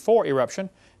 1964 eruption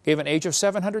gave an age of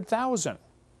 700,000.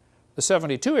 The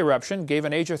 72 eruption gave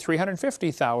an age of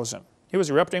 350,000. It was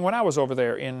erupting when I was over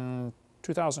there in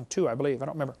 2002, I believe. I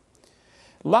don't remember.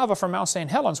 Lava from Mount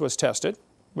St. Helens was tested,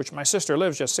 which my sister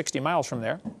lives just 60 miles from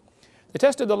there. They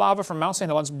tested the lava from Mount St.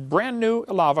 Helens, brand new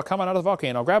lava coming out of the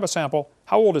volcano. Grab a sample.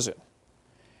 How old is it?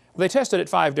 They tested it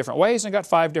 5 different ways and got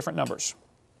 5 different numbers.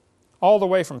 All the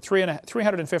way from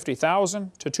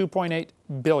 350,000 to 2.8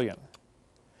 billion.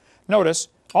 Notice,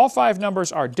 all 5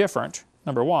 numbers are different,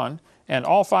 number 1, and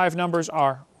all 5 numbers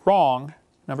are wrong,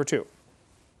 number 2.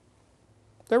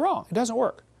 They're wrong. It doesn't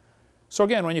work. So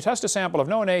again, when you test a sample of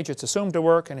known age, it's assumed to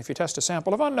work, and if you test a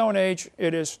sample of unknown age,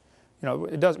 it is, we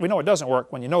know it doesn't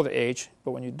work when you know the age,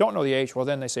 but when you don't know the age, well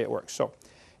then they say it works. So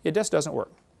it just doesn't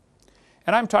work.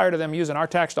 And I'm tired of them using our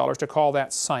tax dollars to call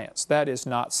that science. That is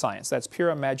not science. That's pure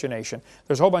imagination.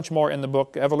 There's a whole bunch more in the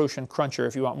book, Evolution Cruncher,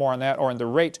 if you want more on that, or in the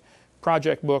RATE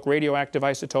project book, Radioactive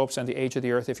Isotopes and the Age of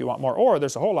the Earth, if you want more. Or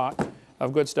there's a whole lot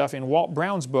of good stuff in Walt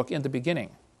Brown's book, In the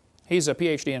Beginning. He's a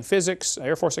PhD in physics,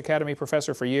 Air Force Academy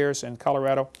professor for years in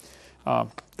Colorado.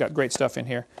 Got great stuff in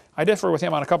here. I differ with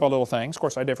him on a couple of little things. Of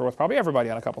course, I differ with probably everybody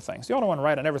on a couple of things. The only one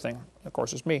right on everything, of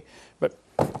course, is me. But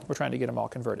we're trying to get them all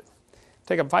converted.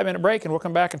 Take a 5-minute break, and we'll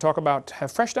come back and talk about,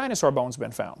 have fresh dinosaur bones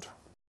been found?